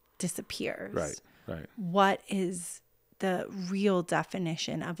it disappears. Right. What is the real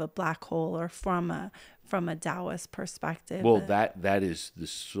definition of a black hole, or from a Taoist perspective? Well, that is the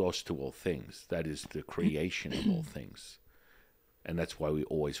source to all things. That is the creation of all things. And that's why we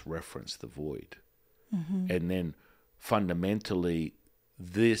always reference the void. Mm-hmm. And then fundamentally,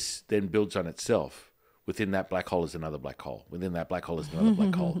 this then builds on itself. Within that black hole is another black hole. Within that black hole is another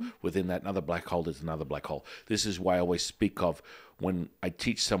black hole. Within that another black hole is another black hole. This is why I always speak of, when I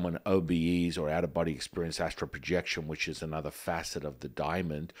teach someone OBEs, or out-of-body experience astral projection, which is another facet of the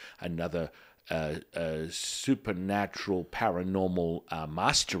diamond, another supernatural, paranormal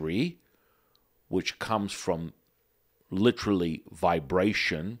mastery, which comes from literally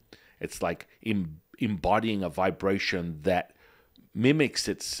vibration. It's like embodying a vibration that mimics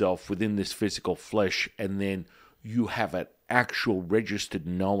itself within this physical flesh, and then you have an actual registered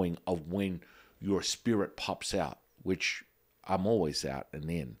knowing of when your spirit pops out, which I'm always out and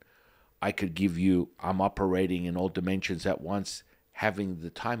in. I could give you, I'm operating in all dimensions at once, having the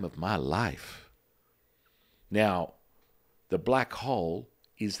time of my life. Now, the black hole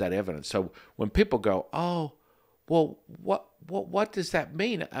is that evidence. So when people go, oh, well, what does that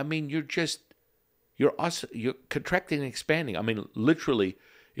mean? I mean, you're contracting and expanding. I mean, literally,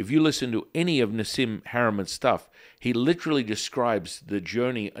 if you listen to any of Nassim Haramehn's stuff, he literally describes the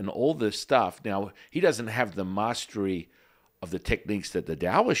journey and all this stuff. Now, he doesn't have the mastery of the techniques that the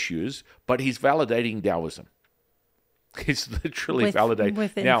Taoists use, but he's validating Taoism. He's literally validating.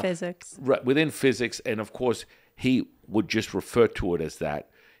 Within physics. Right, within physics, and of course, he would just refer to it as that.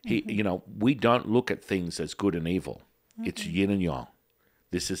 We don't look at things as good and evil. Mm-hmm. It's yin and yang.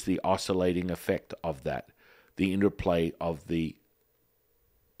 This is the oscillating effect of that, the interplay of the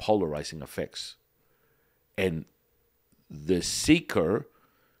polarizing effects. And the seeker,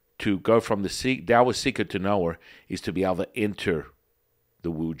 to go from the Taoist seeker to knower, is to be able to enter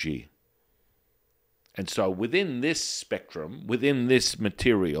the Wu Ji. And so within this spectrum, within this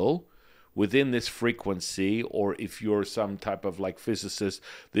material, within this frequency, or if you're some type of like physicist,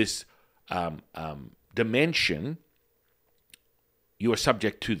 this dimension, you are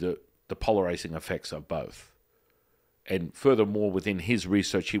subject to the polarizing effects of both. And furthermore, within his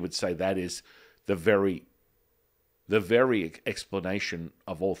research, he would say that is the very explanation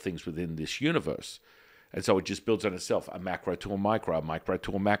of all things within this universe. And so it just builds on itself, a macro to a micro, a micro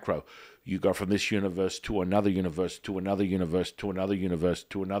to a macro. You go from this universe to another universe, to another universe, to another universe,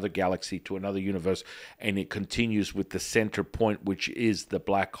 to another galaxy, to another universe, and it continues with the center point, which is the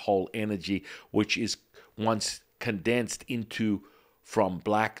black hole energy, which is once condensed into from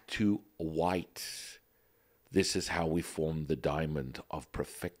black to white. This is how we form the diamond of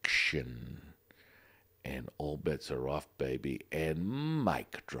perfection. And all bets are off, baby. And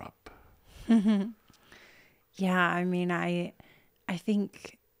mic drop. Yeah, I mean, I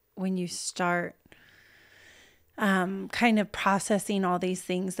think when you start kind of processing all these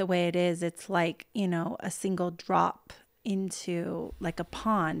things the way it is, it's like, a single drop into like a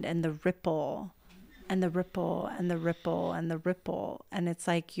pond, and the ripple and the ripple and the ripple and the ripple. And it's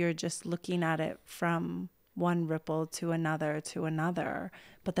like you're just looking at it from one ripple to another.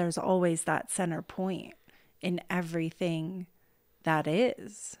 But there's always that center point in everything that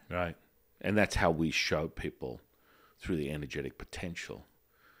is. Right. And that's how we show people through the energetic potential,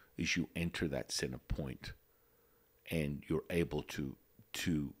 is you enter that center point and you're able to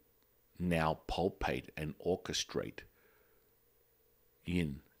now palpate and orchestrate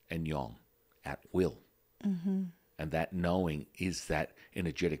yin and yang at will. Mm-hmm. And that knowing is that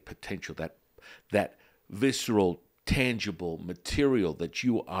energetic potential, that visceral, tangible material that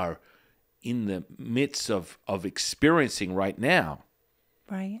you are in the midst of experiencing right now.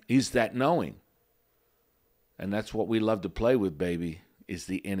 Right. is that knowing. And that's what we love to play with, baby, is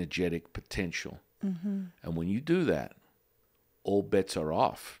the energetic potential. Mm-hmm. And when you do that, all bets are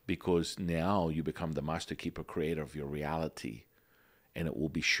off, because now you become the master keeper creator of your reality, and it will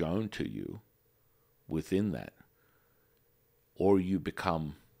be shown to you within that. Or you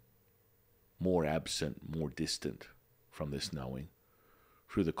become more absent, more distant from this knowing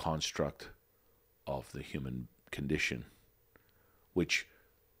through the construct of the human condition, which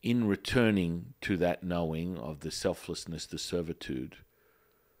in returning to that knowing of the selflessness, the servitude,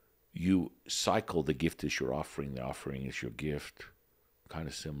 you cycle the gift as your offering, the offering is your gift, kind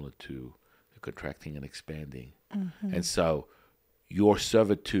of similar to the contracting and expanding. Mm-hmm. And so your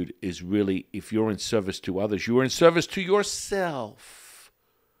servitude is really, if you're in service to others, you're in service to yourself.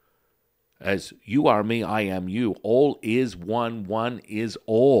 As you are me, I am you. All is one, one is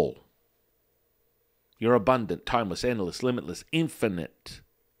all. You're abundant, timeless, endless, limitless, infinite.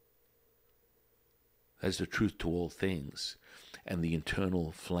 That's the truth to all things. And the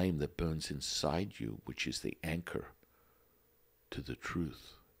internal flame that burns inside you, which is the anchor to the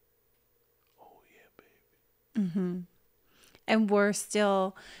truth. Oh, yeah, baby. Mm-hmm. And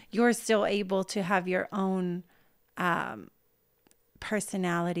you're still able to have your own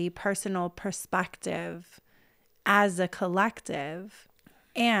personality, personal perspective as a collective,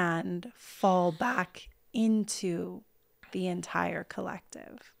 and fall back into the entire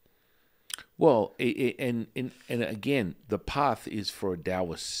collective. Well, and again, the path is for a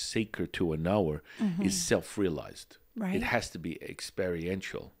Taoist seeker to a knower is self-realized. Right. It has to be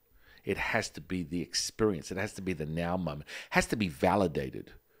experiential. It has to be the experience. It has to be the now moment. It has to be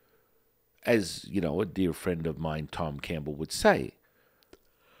validated. As, you know, a dear friend of mine, Tom Campbell, would say,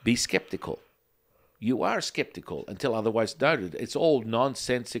 be skeptical. You are skeptical until otherwise noted. It's all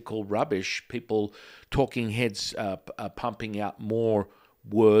nonsensical rubbish. People, talking heads, pumping out more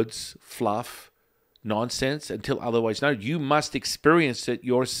words, fluff, nonsense until otherwise noted. You must experience it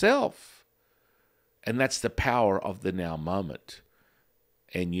yourself. And that's the power of the now moment.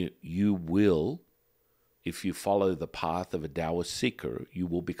 And you will, if you follow the path of a Taoist seeker, you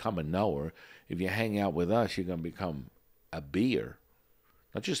will become a knower. If you hang out with us, you're going to become a beer.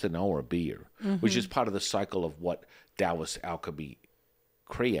 Not just a knower, a beer, which is part of the cycle of what Taoist alchemy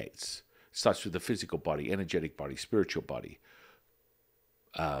creates. It starts with the physical body, energetic body, spiritual body,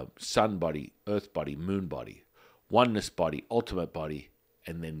 sun body, earth body, moon body, oneness body, ultimate body,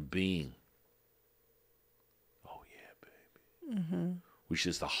 and then being. Oh, yeah, baby. Mm-hmm. Which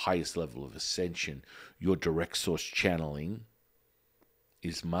is the highest level of ascension. Your direct source channeling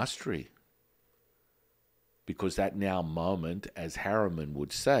is mastery. Because that now moment, as Harriman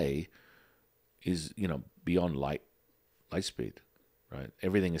would say, is, beyond light speed, right?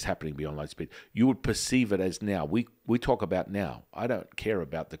 Everything is happening beyond light speed. You would perceive it as now. We talk about now. I don't care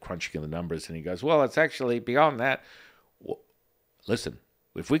about the crunching of the numbers. And he goes, well, it's actually beyond that. Well, listen,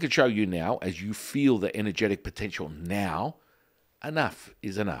 if we could show you now, as you feel the energetic potential now, enough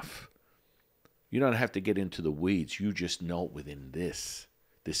is enough. You don't have to get into the weeds. You just know it within this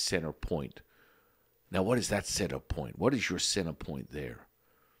center point. Now, what is that center point? What is your center point there?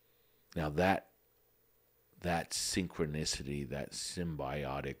 Now, that synchronicity, that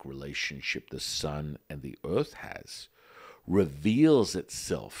symbiotic relationship the sun and the earth has, reveals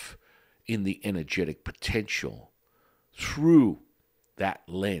itself in the energetic potential through that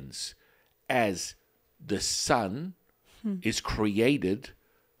lens, as the sun is created.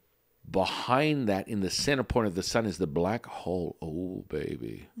 Behind that, in the center point of the sun, is the black hole. Oh,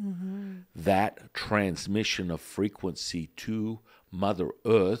 baby. Mm-hmm. That transmission of frequency to Mother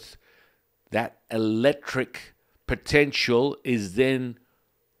Earth, that electric potential is then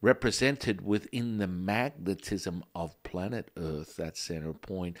represented within the magnetism of planet Earth, that center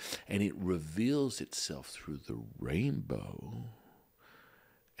point, and it reveals itself through the rainbow.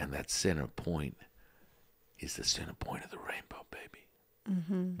 And that center point is the center point of the rainbow, baby.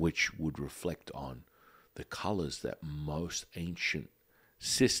 Mm-hmm. Which would reflect on the colors that most ancient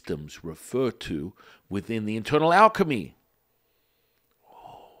systems refer to within the internal alchemy.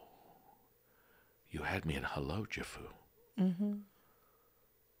 Oh, you had me at hello, Jafu. Mm-hmm.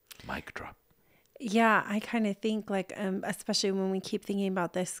 Mic drop. Yeah, I kind of think like, especially when we keep thinking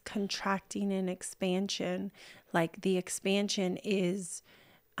about this contracting and expansion, like the expansion is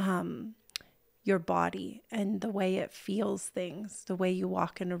your body and the way it feels things, the way you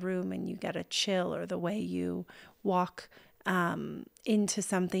walk in a room and you get a chill, or the way you walk into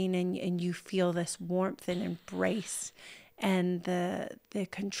something and you feel this warmth and embrace. And the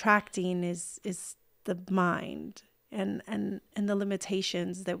contracting is the mind and the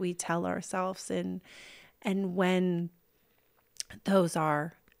limitations that we tell ourselves. And when those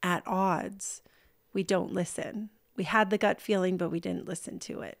are at odds, we don't listen. We had the gut feeling, but we didn't listen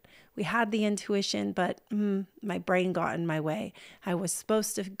to it. We had the intuition, but my brain got in my way. I was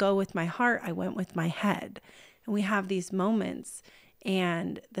supposed to go with my heart. I went with my head. And we have these moments,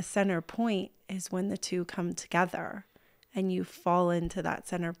 and the center point is when the two come together and you fall into that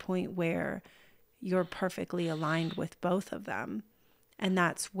center point where you're perfectly aligned with both of them. And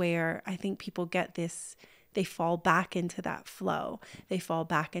that's where I think people get this, they fall back into that flow. They fall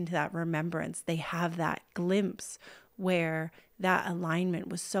back into that remembrance. They have that glimpse where that alignment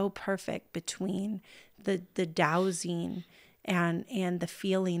was so perfect between the dowsing and the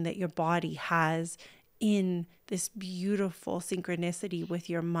feeling that your body has in this beautiful synchronicity with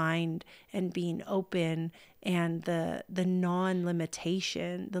your mind and being open, and the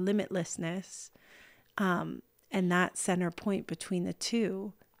non-limitation, the limitlessness. And that center point between the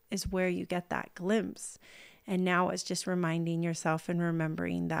two is where you get that glimpse. And now it's just reminding yourself and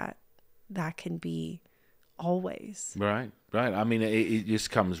remembering that that can be always. Right. I mean, it just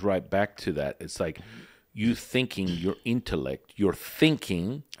comes right back to that. It's like you thinking your intellect, your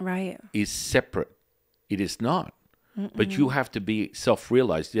thinking Right. is separate. It is not. But you have to be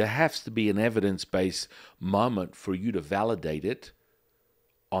self-realized. There has to be an evidence-based moment for you to validate it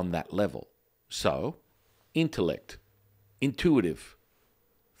on that level. So, intellect, intuitive,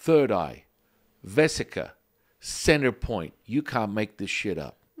 third eye, vesica, center point. You can't make this shit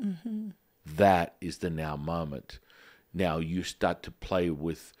up. That is the now moment. Now you start to play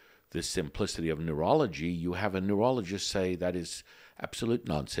with the simplicity of neurology. You have a neurologist say that is absolute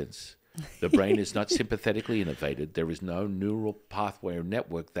nonsense. The brain is not sympathetically innervated. There is no neural pathway or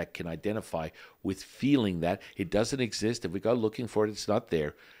network that can identify with feeling that. It doesn't exist. If we go looking for it, it's not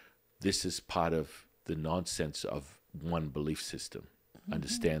there. This is part of the nonsense of one belief system.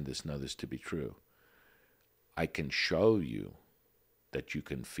 Understand this, know this to be true. I can show you that you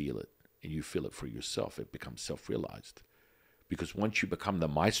can feel it, and you feel it for yourself. It becomes self-realized. Because once you become the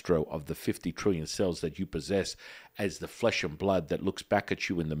maestro of the 50 trillion cells that you possess as the flesh and blood that looks back at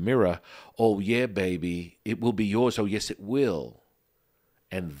you in the mirror, oh yeah, baby, it will be yours. Oh yes, it will.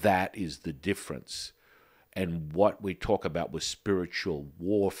 And that is the difference. And what we talk about with spiritual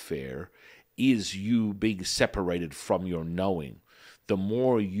warfare is you being separated from your knowing. The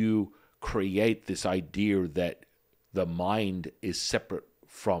more you create this idea that the mind is separate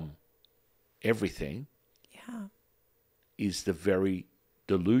from everything, Yeah. is the very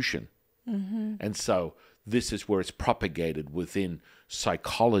delusion. And so this is where it's propagated within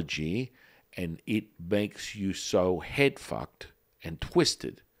psychology, and it makes you so head fucked and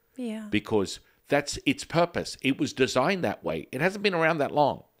twisted Yeah. because that's its purpose. It was designed that way. It hasn't been around that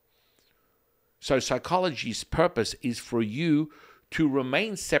long. So psychology's purpose is for you to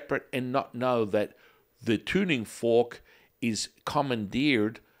remain separate and not know that the tuning fork is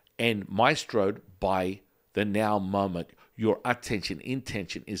commandeered and maestroed by the now moment. Your attention,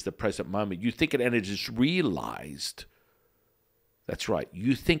 intention is the present moment. You think it and it is realized. That's right.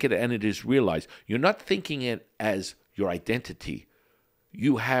 You think it and it is realized. You're not thinking it as your identity.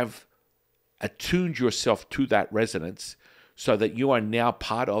 You have attuned yourself to that resonance so that you are now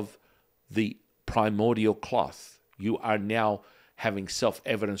part of the primordial cloth. You are now having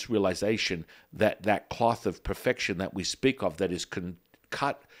self-evidence realization that that cloth of perfection that we speak of, that is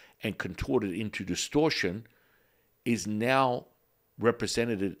cut and contorted into distortion, is now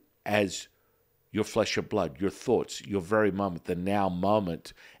represented as your flesh and blood, your thoughts, your very moment, the now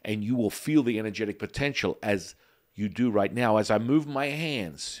moment. And you will feel the energetic potential as you do right now. As I move my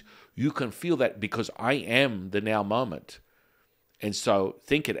hands, you can feel that because I am the now moment. And so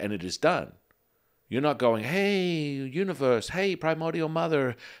think it and it is done. You're not going, hey, universe, hey, primordial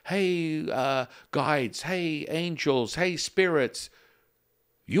mother, hey, guides, hey, angels, hey, spirits.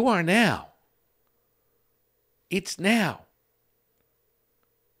 You are now. It's now.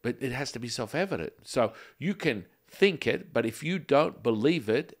 But it has to be self-evident. So you can think it, but if you don't believe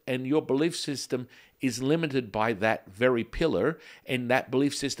it and your belief system is limited by that very pillar and that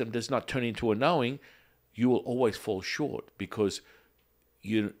belief system does not turn into a knowing, you will always fall short because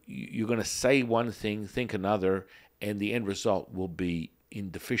you're going to say one thing, think another, and the end result will be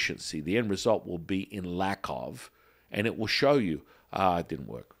in deficiency. The end result will be in lack of, and it will show you, it didn't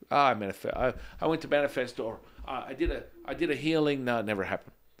work. I went to manifest, or I did a healing. No, it never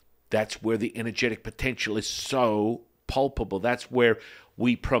happened. That's where the energetic potential is so palpable. That's where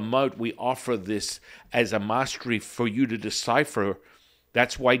we promote, we offer this as a mastery for you to decipher.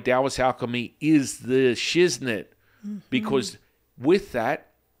 That's why Taoist alchemy is the shiznit, because with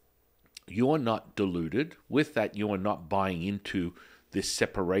that, you are not deluded. With that, you are not buying into this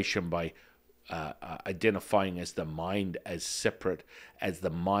separation by identifying as the mind as separate, as the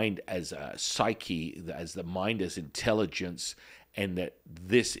mind as a psyche, as the mind as intelligence, and that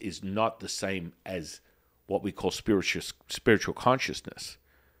this is not the same as what we call spiritual consciousness.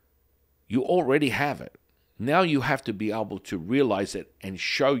 You already have it. Now you have to be able to realize it and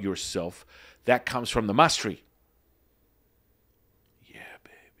show yourself. That comes from the mastery. Yeah,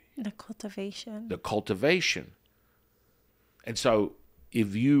 baby. The cultivation. The cultivation. And so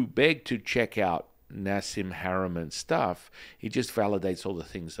if you beg to check out Nassim Haramehn's stuff, he just validates all the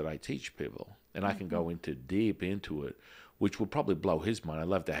things that I teach people. And I can go into deep into it, which will probably blow his mind. I'd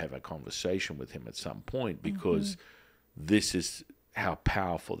love to have a conversation with him at some point, because this is how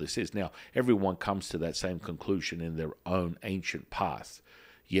powerful this is. Now, everyone comes to that same conclusion in their own ancient path,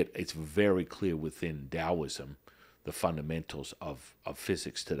 yet it's very clear within Taoism, the fundamentals of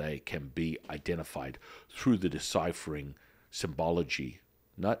physics today can be identified through the deciphering symbology,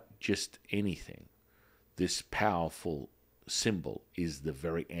 not just anything. This powerful symbol is the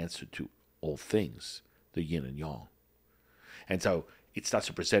very answer to all things, the yin and yang. And so it starts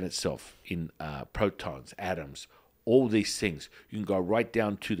to present itself in protons, atoms, all these things. You can go right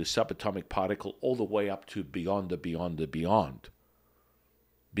down to the subatomic particle, all the way up to beyond the beyond the beyond.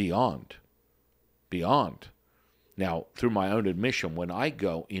 Beyond. Beyond. Now, through my own admission, when I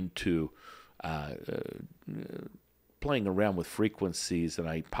go into playing around with frequencies, and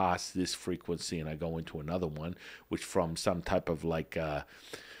I pass this frequency and I go into another one, which from some type of like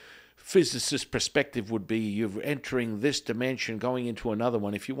physicist perspective would be you're entering this dimension, going into another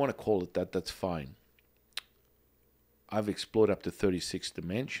one. If you want to call it that, that's fine. I've explored up to 36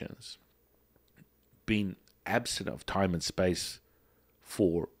 dimensions, been absent of time and space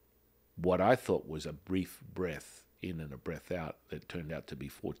for what I thought was a brief breath in and a breath out that turned out to be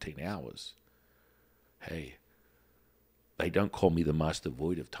 14 hours. Hey, they don't call me the master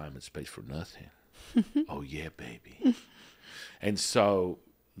void of time and space for nothing. Oh, yeah, baby. And so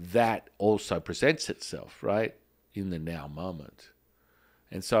that also presents itself, right, in the now moment.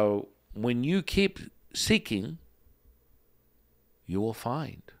 And so when you keep seeking, you will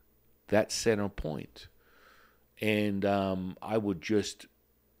find that center point. And I would just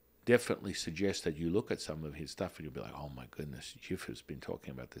definitely suggest that you look at some of his stuff and you'll be like, oh my goodness, Jif has been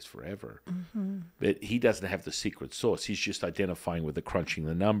talking about this forever. But he doesn't have the secret sauce. He's just identifying with the crunching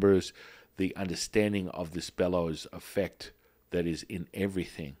the numbers, the understanding of this bellows effect that is in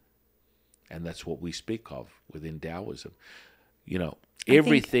everything. And that's what we speak of within Taoism. You know,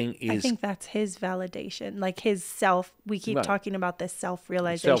 everything is... I think that's his validation, like his self. We keep talking about this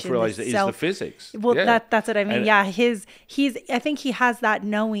self-realization. Self-realization is the physics. Well, yeah. That's what I mean. And he's. I think he has that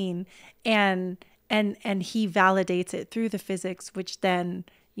knowing, and he validates it through the physics, which then,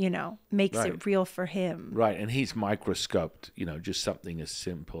 you know, makes it real for him. Right, and he's microscoped, you know, just something as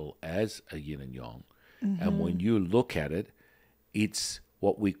simple as a yin and yang. And when you look at it, it's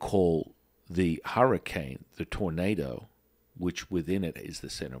what we call the hurricane, the tornado, which within it is the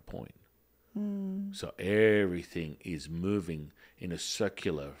center point. So everything is moving in a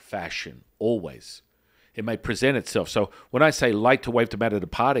circular fashion, always. It may present itself. So when I say light to wave to matter to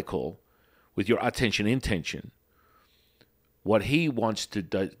particle, with your attention intention, what he wants to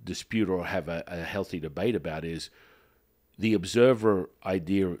dispute or have a healthy debate about is the observer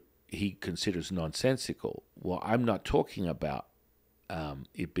idea he considers nonsensical. Well, I'm not talking about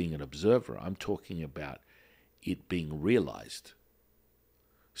it being an observer. I'm talking about it being realized.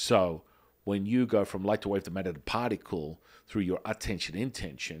 So when you go from light to wave to matter to particle through your attention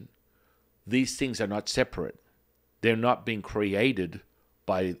intention, these things are not separate. They're not being created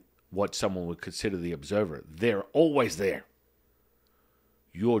by what someone would consider the observer. They're always there.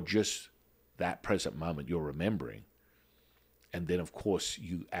 You're just that present moment you're remembering. And then, of course,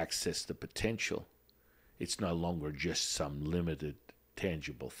 you access the potential. It's no longer just some limited,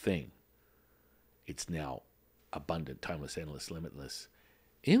 tangible thing. It's now abundant, timeless, endless, limitless,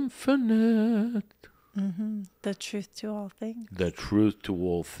 infinite. The truth to all things. The truth to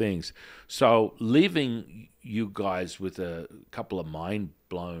all things. So leaving you guys with a couple of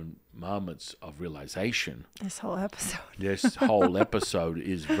mind-blown moments of realization. This whole episode. This whole episode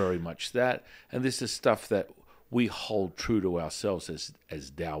is very much that. And this is stuff that we hold true to ourselves as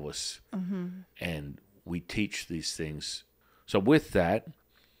Taoists. And we teach these things. So with that,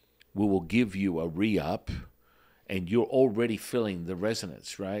 we will give you a re-up. And you're already feeling the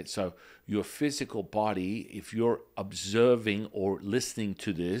resonance, right? So your physical body, if you're observing or listening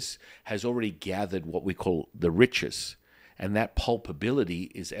to this, has already gathered what we call the riches. And that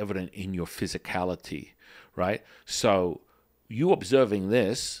pulpability is evident in your physicality, right? So you observing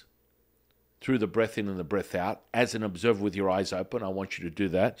this through the breath in and the breath out, as an observer with your eyes open, I want you to do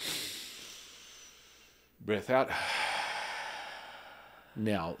that. Breath out.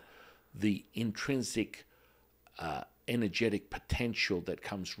 Now, the intrinsic energetic potential that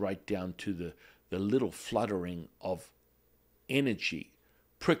comes right down to the little fluttering of energy,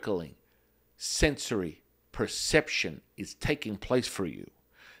 prickling, sensory perception is taking place for you.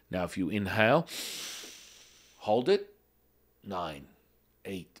 Now, if you inhale, hold it. 9,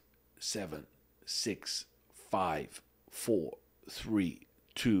 8, 7, 6, 5, 4, 3,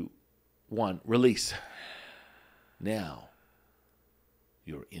 2, 1. Release. Now,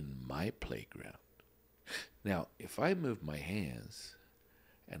 you're in my playground. Now, if I move my hands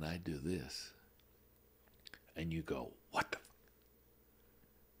and I do this, and you go, what the?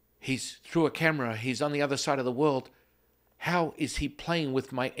 He's through a camera. He's on the other side of the world. How is he playing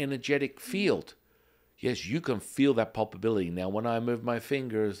with my energetic field? Yes, you can feel that palpability. Now, when I move my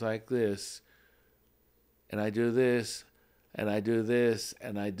fingers like this, and I do this, and I do this,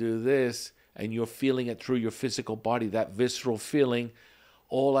 and I do this, and you're feeling it through your physical body, that visceral feeling,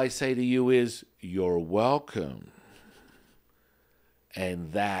 all I say to you is, you're welcome.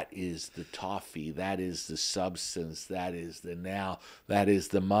 And that is the toffee, that is the substance, that is the now, that is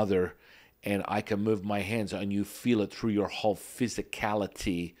the mother. And I can move my hands and you feel it through your whole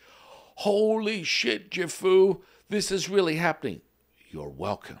physicality. Holy shit, Jifu, this is really happening. You're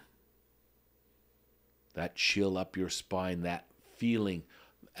welcome. That chill up your spine, that feeling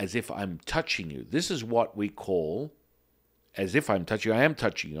as if I'm touching you. This is what we call, as if I'm touching you. I am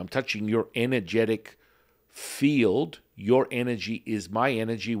touching you. I'm touching your energetic field. Your energy is my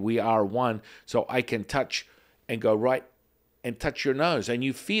energy. We are one. So I can touch and go right and touch your nose and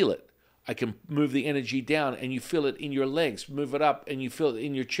you feel it. I can move the energy down and you feel it in your legs. Move it up and you feel it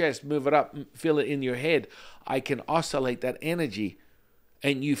in your chest. Move it up, feel it in your head. I can oscillate that energy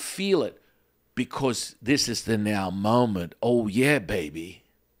and you feel it because this is the now moment. Oh yeah, baby.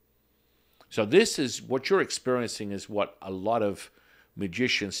 So this is what you're experiencing is what a lot of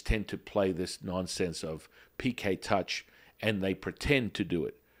magicians tend to play this nonsense of PK touch and they pretend to do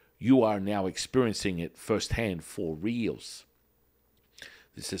it. You are now experiencing it firsthand for reals.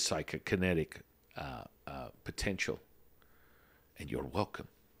 This is psychokinetic potential, and you're welcome.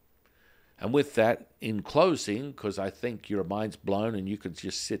 And with that, in closing, because I think your mind's blown and you could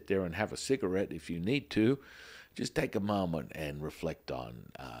just sit there and have a cigarette if you need to, just take a moment and reflect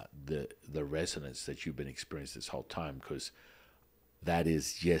on the resonance that you've been experiencing this whole time, because that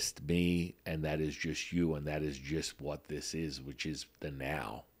is just me, and that is just you, and that is just what this is, which is the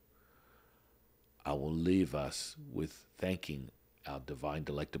now. I will leave us with thanking our divine,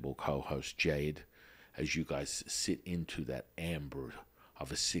 delectable co-host, Jade, as you guys sit into that amber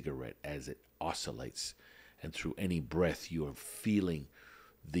of a cigarette as it oscillates. And through any breath, you are feeling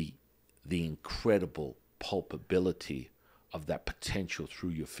the incredible palpability of that potential through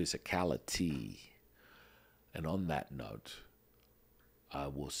your physicality. And on that note, I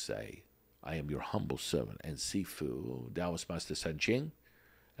will say, I am your humble servant and Sifu, Taoist Master San Qing,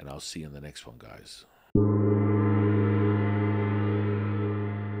 and I'll see you in the next one, guys.